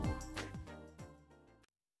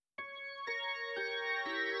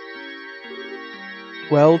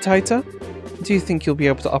 Well, Taita, do you think you'll be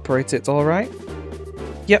able to operate it alright?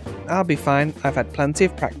 Yep, I'll be fine. I've had plenty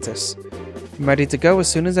of practice. I'm ready to go as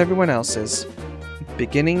soon as everyone else is.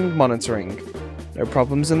 Beginning monitoring. No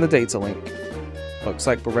problems in the data link. Looks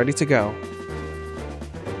like we're ready to go.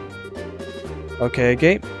 Okay,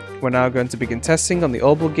 Agate. We're now going to begin testing on the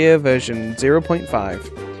Orbital Gear version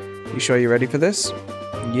 0.5. You sure you're ready for this?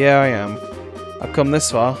 Yeah, I am. I've come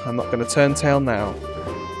this far, I'm not going to turn tail now.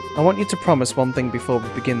 I want you to promise one thing before we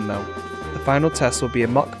begin though. The final test will be a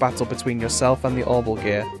mock battle between yourself and the Orbital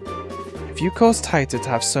Gear. If you cause Taita to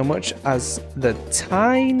have so much as the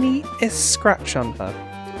tiniest scratch on her,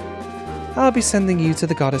 I'll be sending you to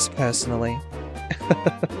the goddess personally.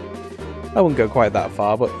 I wouldn't go quite that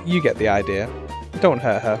far, but you get the idea. Don't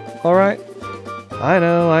hurt her, alright? I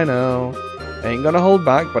know. I ain't gonna hold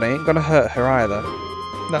back, but I ain't gonna hurt her either.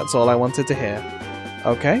 That's all I wanted to hear.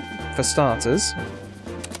 Okay, for starters...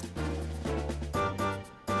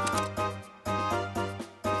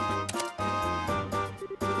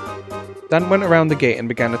 Dan went around the gate and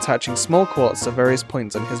began attaching small quartz to various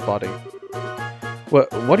points on his body.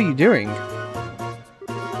 What are you doing?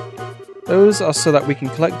 Those are so that we can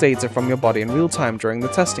collect data from your body in real time during the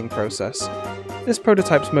testing process. This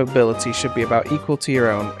prototype's mobility should be about equal to your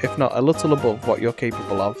own, if not a little above what you're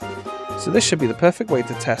capable of. So this should be the perfect way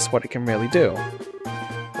to test what it can really do.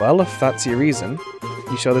 Well, if that's your reason,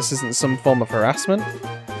 you sure this isn't some form of harassment?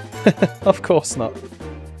 Of course not.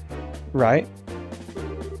 Right.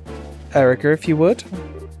 Erika, if you would.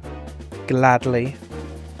 Gladly.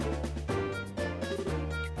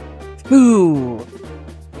 Ooh!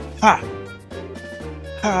 Ha!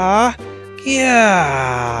 Ha!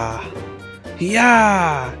 Yeah!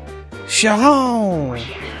 Yeah! Sharon!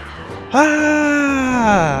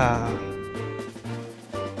 Ah!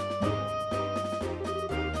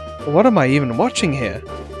 What am I even watching here?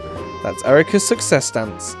 That's Erika's success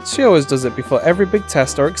dance. She always does it before every big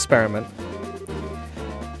test or experiment.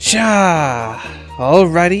 Sha!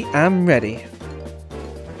 Alrighty, I'm ready.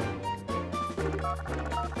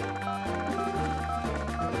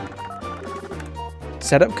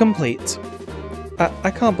 Setup complete.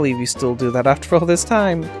 I can't believe you still do that after all this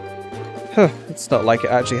time. It's not like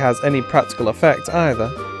it actually has any practical effect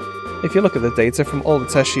either. If you look at the data from all the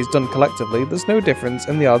tests she's done collectively, there's no difference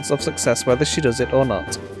in the odds of success whether she does it or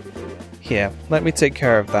not. Here, let me take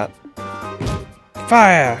care of that.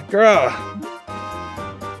 Fire! Grr!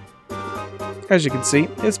 As you can see,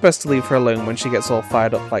 it's best to leave her alone when she gets all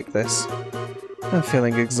fired up like this. I'm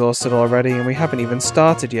feeling exhausted already and we haven't even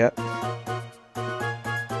started yet.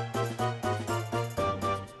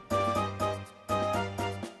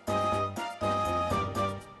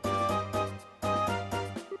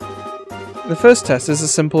 The first test is a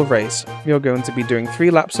simple race. You're going to be doing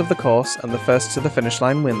 3 laps of the course and the first to the finish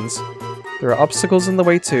line wins. There are obstacles in the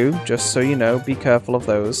way too, just so you know, be careful of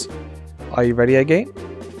those. Are you ready, Agate?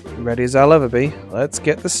 Ready as I'll ever be. Let's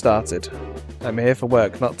get this started. I'm here for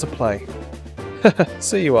work, not to play.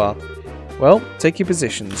 So you are. Well, take your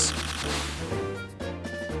positions.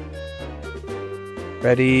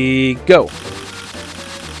 Ready, go!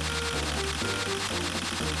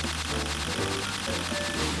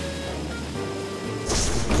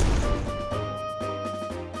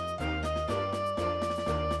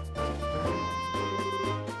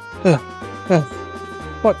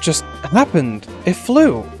 What just happened? It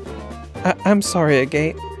flew! I'm sorry,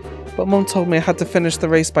 Agate, but Mum told me I had to finish the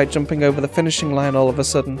race by jumping over the finishing line all of a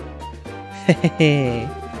sudden. Hehe.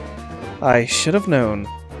 I should have known.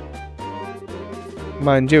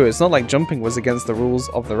 Mind you, it's not like jumping was against the rules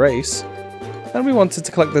of the race. And we wanted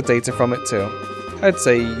to collect the data from it too. I'd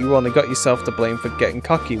say you only got yourself to blame for getting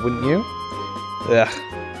cocky, wouldn't you? Ugh.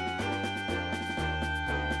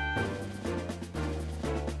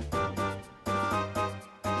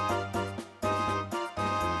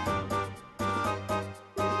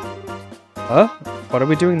 Huh? What are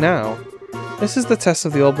we doing now? This is the test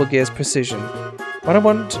of the Orbital Gear's precision. What I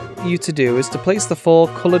want you to do is to place the 4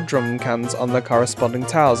 coloured drum cans on their corresponding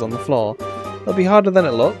tiles on the floor. It'll be harder than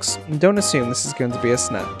it looks, and don't assume this is going to be a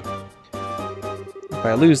snap. If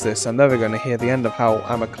I lose this, I'm never going to hear the end of how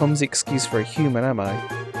I'm a clumsy excuse for a human, am I?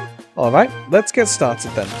 Alright, let's get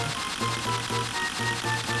started then.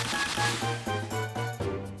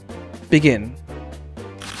 Begin.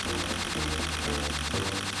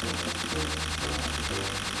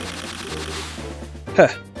 Heh,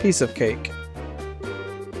 piece of cake.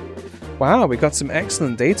 Wow, we got some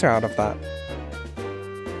excellent data out of that.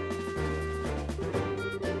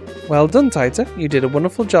 Well done, Taita. You did a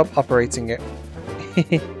wonderful job operating it.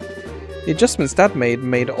 The adjustments Dad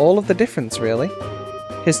made all of the difference, really.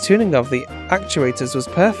 His tuning of the actuators was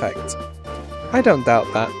perfect. I don't doubt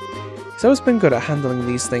that. He's always been good at handling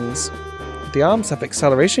these things. The arms have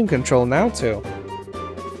acceleration control now too.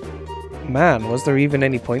 Man, was there even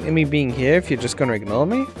any point in me being here if you're just going to ignore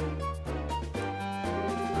me?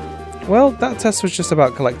 Well, that test was just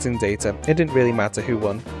about collecting data. It didn't really matter who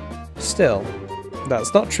won. Still,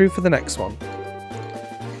 that's not true for the next one.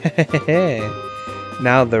 Hehehe.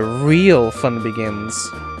 Now the real fun begins.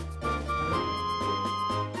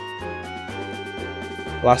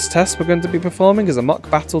 Last test we're going to be performing is a mock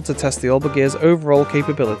battle to test the Gear's overall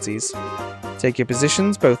capabilities. Take your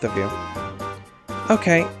positions, both of you.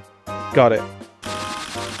 Okay, got it.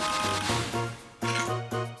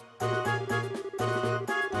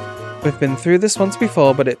 We've been through this once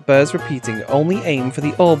before, but it bears repeating. Only aim for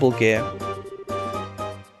the Gear.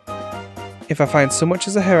 If I find so much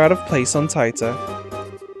as a hair out of place on Taita,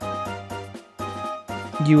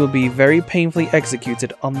 you will be very painfully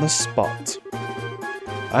executed on the spot.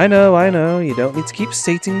 I know, you don't need to keep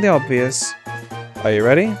stating the obvious. Are you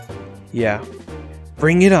ready? Yeah.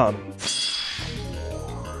 Bring it on!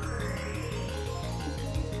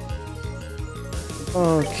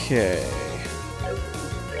 Okay.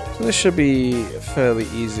 So this should be fairly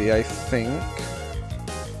easy, I think.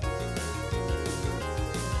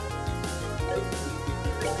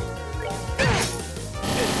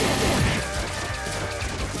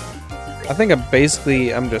 I think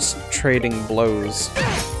I'm just trading blows.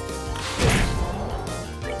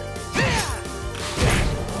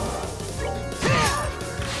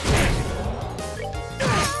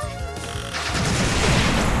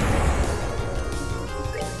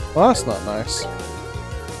 Well, that's not nice.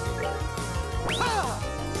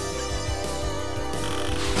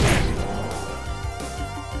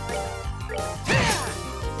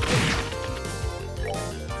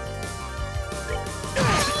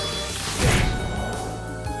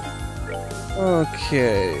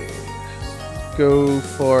 Okay, go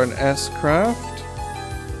for an S-craft.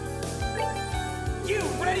 You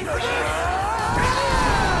ready for this?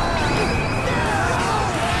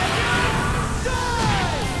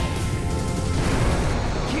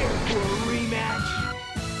 Here for a rematch.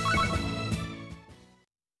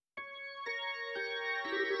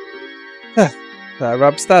 That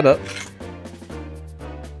wraps that up.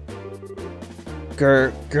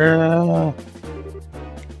 Girl.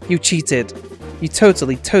 You cheated. You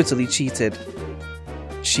totally cheated.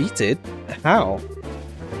 Cheated? How?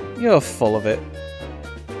 You're full of it.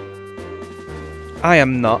 I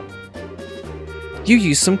am not. You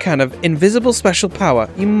used some kind of invisible special power.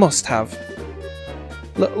 You must have.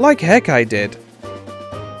 Like heck I did.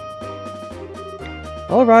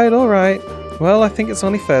 Alright. Well, I think it's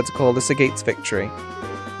only fair to call this Agate's victory.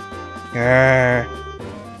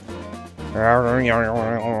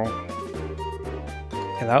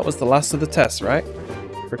 And that was the last of the tests, right?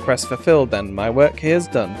 Request fulfilled then. My work here is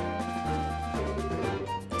done.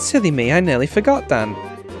 Silly me, I nearly forgot, Dan.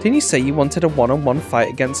 Didn't you say you wanted a one-on-one fight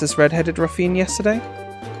against this red-headed ruffian yesterday?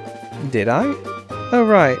 Did I? Oh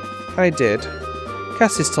right, I did.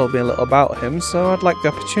 Cassie's told me a little about him, so I'd like the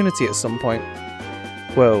opportunity at some point.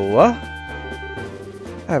 Whoa, what?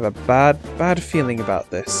 I have a bad feeling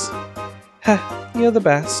about this. Heh, you're the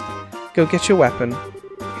best. Go get your weapon.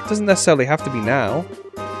 It doesn't necessarily have to be now.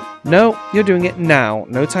 No, you're doing it now.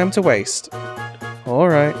 No time to waste.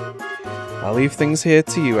 Alright. I'll leave things here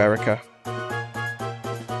to you, Erika.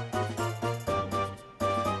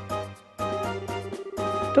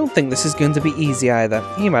 Don't think this is going to be easy either.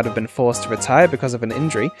 He might have been forced to retire because of an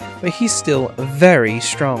injury, but he's still very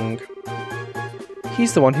strong.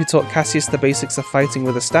 He's the one who taught Cassius the basics of fighting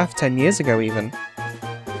with a staff 10 years ago even.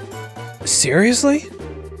 Seriously?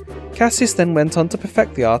 Cassius then went on to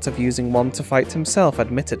perfect the art of using one to fight himself,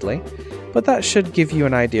 admittedly, but that should give you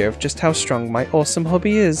an idea of just how strong my awesome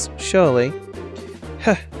hubby is, surely.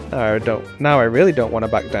 Heh, now I really don't want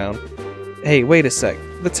to back down. Hey, wait a sec.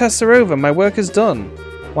 The tests are over, my work is done.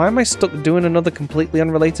 Why am I stuck doing another completely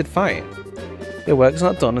unrelated fight? Your work's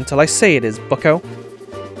not done until I say it is, bucko.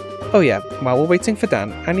 Oh yeah, while we're waiting for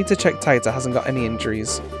Dan, I need to check Taita hasn't got any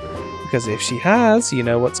injuries. Because if she has, you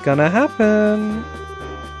know what's gonna happen.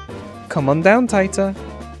 Come on down, Taita.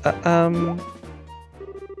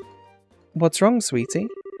 What's wrong, sweetie?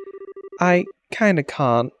 I kinda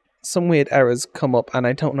can't. Some weird errors come up and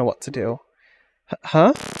I don't know what to do.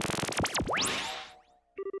 Huh?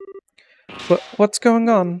 What's going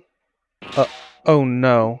on? Oh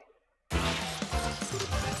no.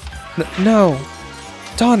 No!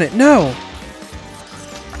 Darn it, no!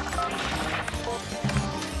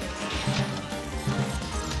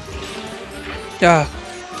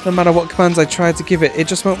 No matter what commands I try to give it, it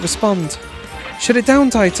just won't respond. Shut it down,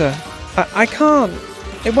 Taita! I can't!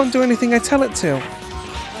 It won't do anything I tell it to.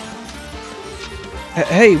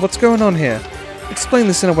 Hey, what's going on here? Explain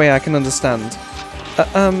this in a way I can understand.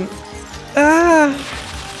 Ah!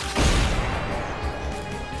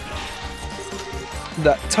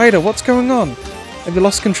 Taito, what's going on? Have you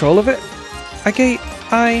lost control of it? Agate,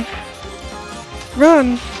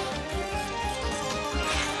 Run!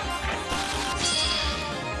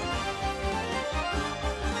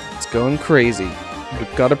 It's going crazy.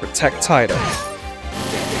 We've got to protect Taito.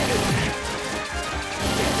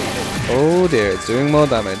 Oh dear, it's doing more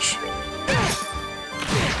damage.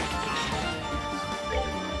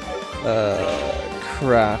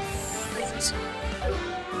 Craft.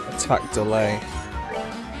 Attack delay.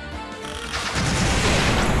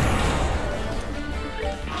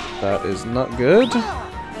 That is not good.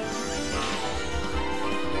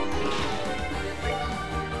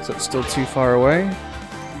 Is it still too far away?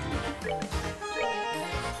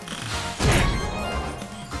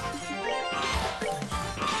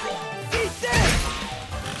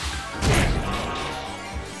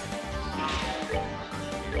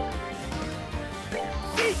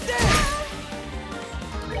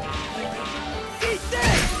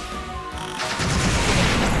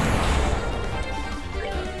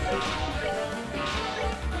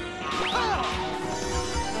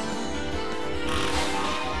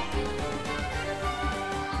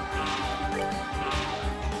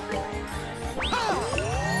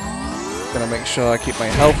 Gonna make sure I keep my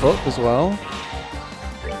health up as well.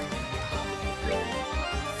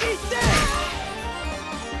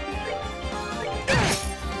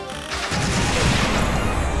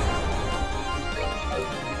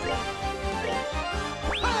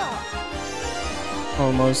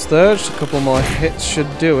 Almost there, just a couple more hits should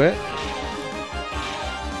do it.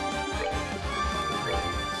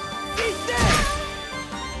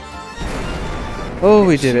 Oh,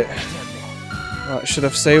 we did it. That should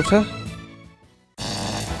have saved her.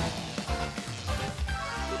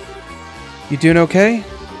 You doing okay?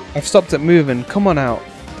 I've stopped it moving. Come on out.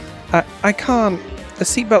 I can't. The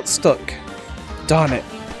seatbelt's stuck. Darn it.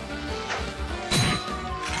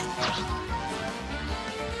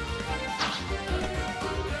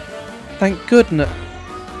 Thank goodness.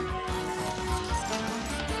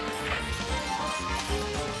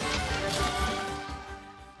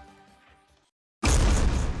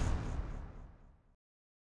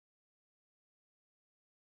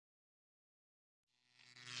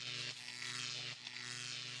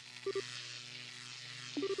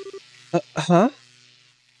 Huh?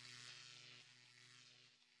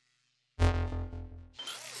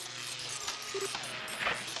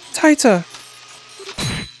 Tighter!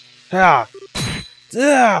 Ah!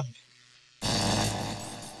 Ah!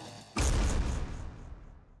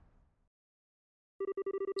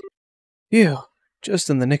 Phew, just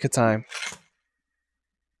in the nick of time.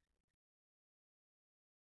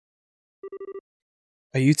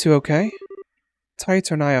 Are you two okay?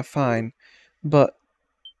 Tighter and I are fine, but...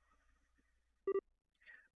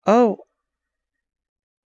 Oh!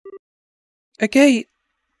 Agate!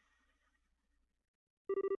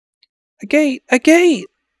 Agate! Agate!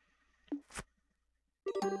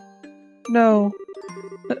 No.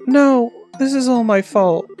 No! This is all my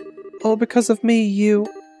fault. All because of me, you...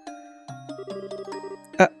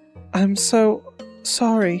 I'm so...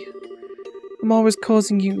 sorry. I'm always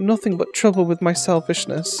causing you nothing but trouble with my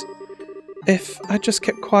selfishness. If I just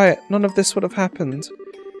kept quiet, none of this would have happened.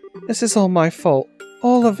 This is all my fault.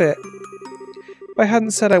 All of it. If I hadn't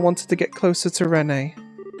said I wanted to get closer to Renee.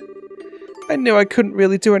 I knew I couldn't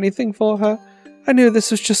really do anything for her. I knew this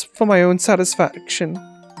was just for my own satisfaction.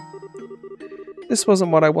 This wasn't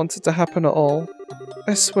what I wanted to happen at all.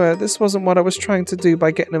 I swear, this wasn't what I was trying to do by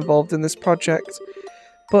getting involved in this project.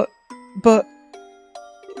 But...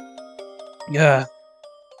 Yeah.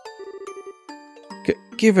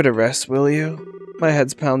 Give it a rest, will you? My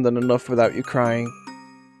head's pounding enough without you crying.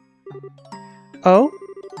 Oh?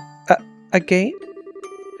 Agate?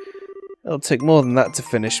 It'll take more than that to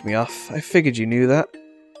finish me off. I figured you knew that.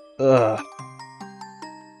 Ugh.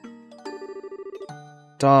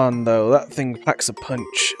 Darn though, that thing packs a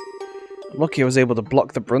punch. I'm lucky I was able to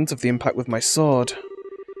block the brunt of the impact with my sword.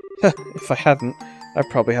 If I hadn't, I'd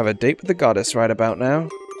probably have a date with the goddess right about now.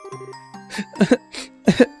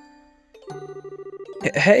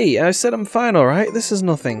 Hey, I said I'm fine, alright? This is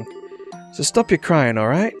nothing. So stop your crying,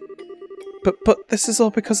 alright? But this is all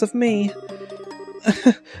because of me.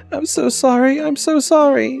 I'm so sorry, I'm so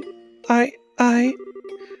sorry. I'm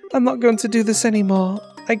not going to do this anymore.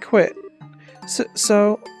 I quit.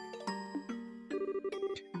 So...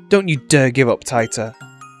 Don't you dare give up, Taita.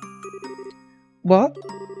 What?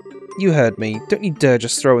 You heard me. Don't you dare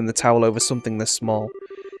just throw in the towel over something this small.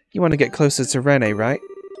 You want to get closer to Renee, right?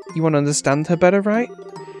 You want to understand her better, right?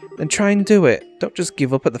 Then try and do it. Don't just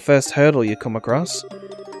give up at the first hurdle you come across.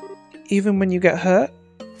 Even when you get hurt?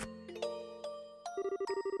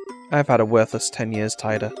 I've had a worthless 10 years,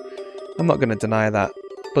 Tyder. I'm not going to deny that.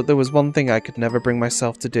 But there was one thing I could never bring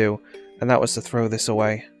myself to do, and that was to throw this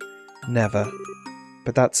away. Never.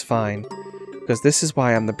 But that's fine, because this is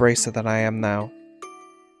why I'm the bracer that I am now.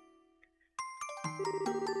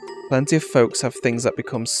 Plenty of folks have things that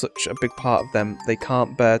become such a big part of them they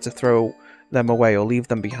can't bear to throw them away or leave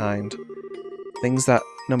them behind. Things that,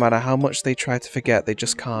 no matter how much they try to forget, they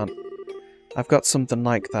just can't. I've got something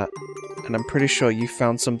like that, and I'm pretty sure you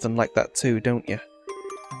found something like that too, don't you?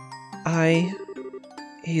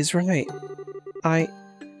 He's right. I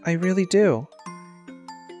really do.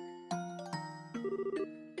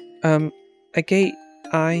 Agate,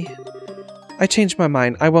 I changed my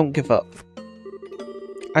mind. I won't give up.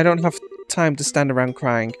 I don't have time to stand around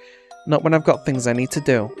crying. Not when I've got things I need to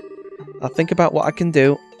do. I'll think about what I can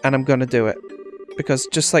do, and I'm gonna do it. Because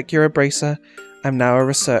just like you're a bracer, I'm now a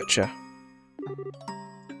researcher.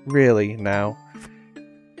 Really, now.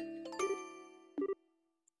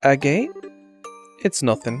 Agate? It's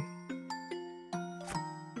nothing.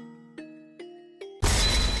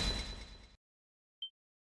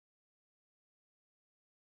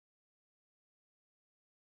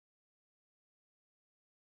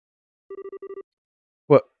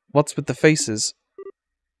 What's with the faces?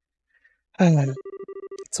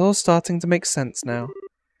 It's all starting to make sense now.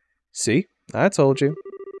 See? I told you.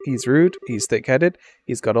 He's rude, he's thick-headed,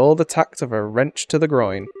 he's got all the tact of a wrench to the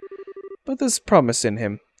groin. But there's promise in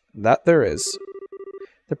him. That there is.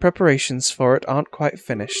 The preparations for it aren't quite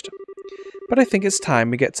finished. But I think it's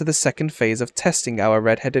time we get to the second phase of testing our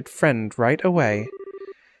red-headed friend right away.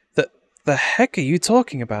 The heck are you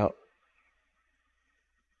talking about?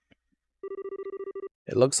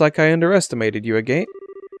 It looks like I underestimated you, Agate.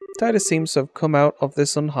 Titus seems to have come out of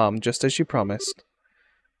this unharmed just as you promised.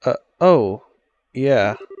 Oh,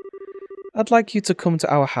 yeah. I'd like you to come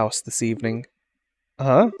to our house this evening.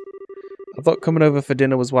 Huh? I thought coming over for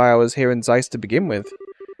dinner was why I was here in Zeiss to begin with.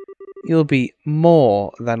 You'll be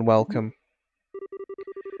more than welcome.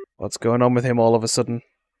 What's going on with him all of a sudden?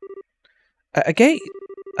 Agate?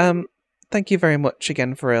 Thank you very much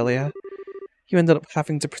again for earlier. You ended up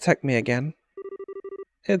having to protect me again.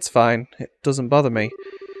 It's fine. It doesn't bother me.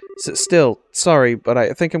 Still, sorry, but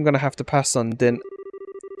I think I'm going to have to pass on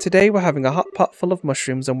Today we're having a hot pot full of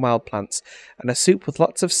mushrooms and wild plants, and a soup with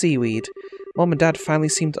lots of seaweed. Mom and Dad finally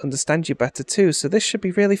seem to understand you better too, so this should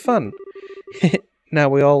be really fun. Now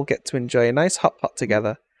we all get to enjoy a nice hot pot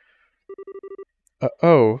together.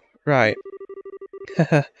 Oh, right.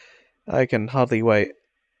 I can hardly wait.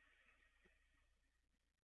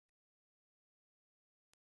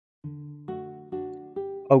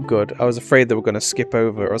 Oh good, I was afraid they were going to skip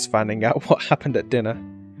over us finding out what happened at dinner.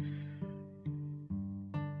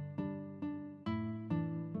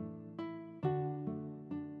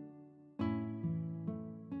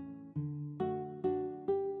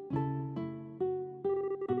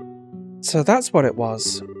 So that's what it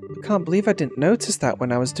was. I can't believe I didn't notice that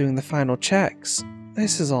when I was doing the final checks.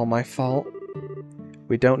 This is all my fault.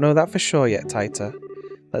 We don't know that for sure yet, Taita.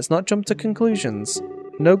 Let's not jump to conclusions.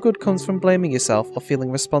 No good comes from blaming yourself or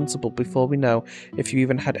feeling responsible before we know if you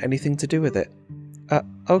even had anything to do with it.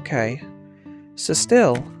 Okay. So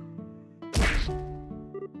still...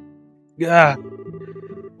 Ah!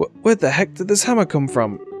 Where the heck did this hammer come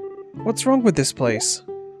from? What's wrong with this place?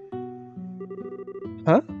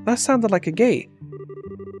 Huh? That sounded like a gate.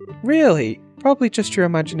 Really? Probably just your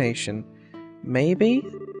imagination. Maybe?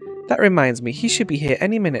 That reminds me, he should be here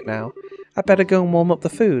any minute now. I better go and warm up the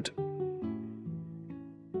food.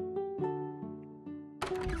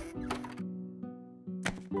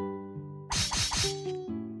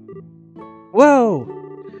 Whoa!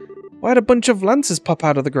 Why'd a bunch of lances pop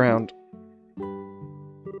out of the ground?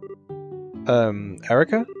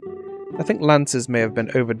 Erika? I think lances may have been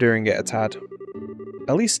overdoing it a tad.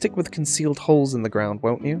 At least stick with concealed holes in the ground,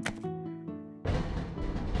 won't you?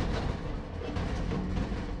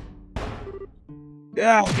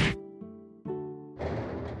 Yeah.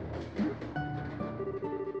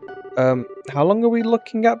 How long are we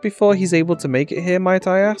looking at before he's able to make it here, might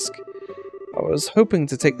I ask? I was hoping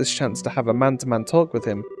to take this chance to have a man-to-man talk with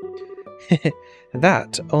him.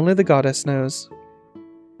 That only the goddess knows.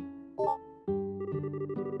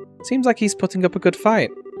 Seems like he's putting up a good fight.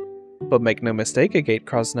 But make no mistake, Agate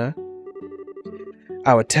Krosner.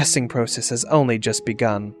 Our testing process has only just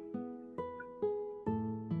begun.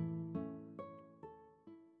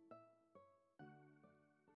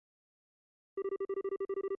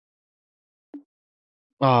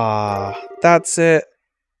 Ah, that's it.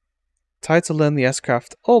 Time to learn the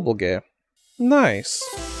S-Craft Orbital gear. Nice.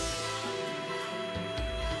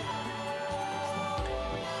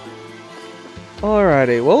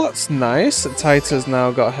 Alrighty, well that's nice. Taita's now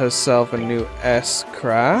got herself a new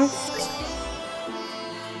S-craft.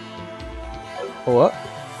 What?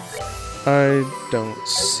 I don't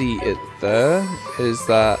see it there. Is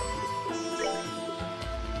that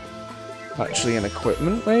actually an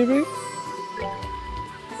equipment, maybe?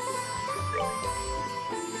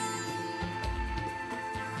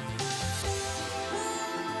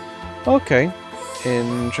 Okay,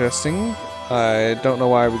 interesting. I don't know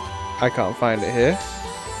why I can't find it here.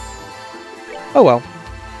 Oh well.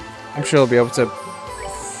 I'm sure I'll be able to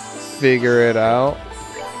figure it out.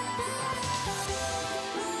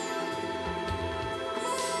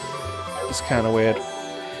 It's kind of weird.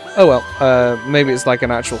 Oh well, maybe it's like an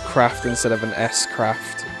actual craft instead of an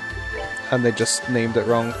S-craft. And they just named it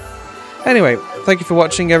wrong. Anyway, thank you for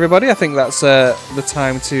watching, everybody. I think that's the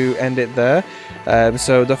time to end it there.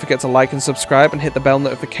 So don't forget to like and subscribe and hit the bell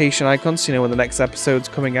notification icon so you know when the next episode's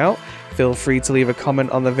coming out. Feel free to leave a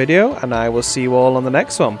comment on the video, and I will see you all on the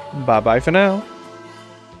next one. Bye bye for now.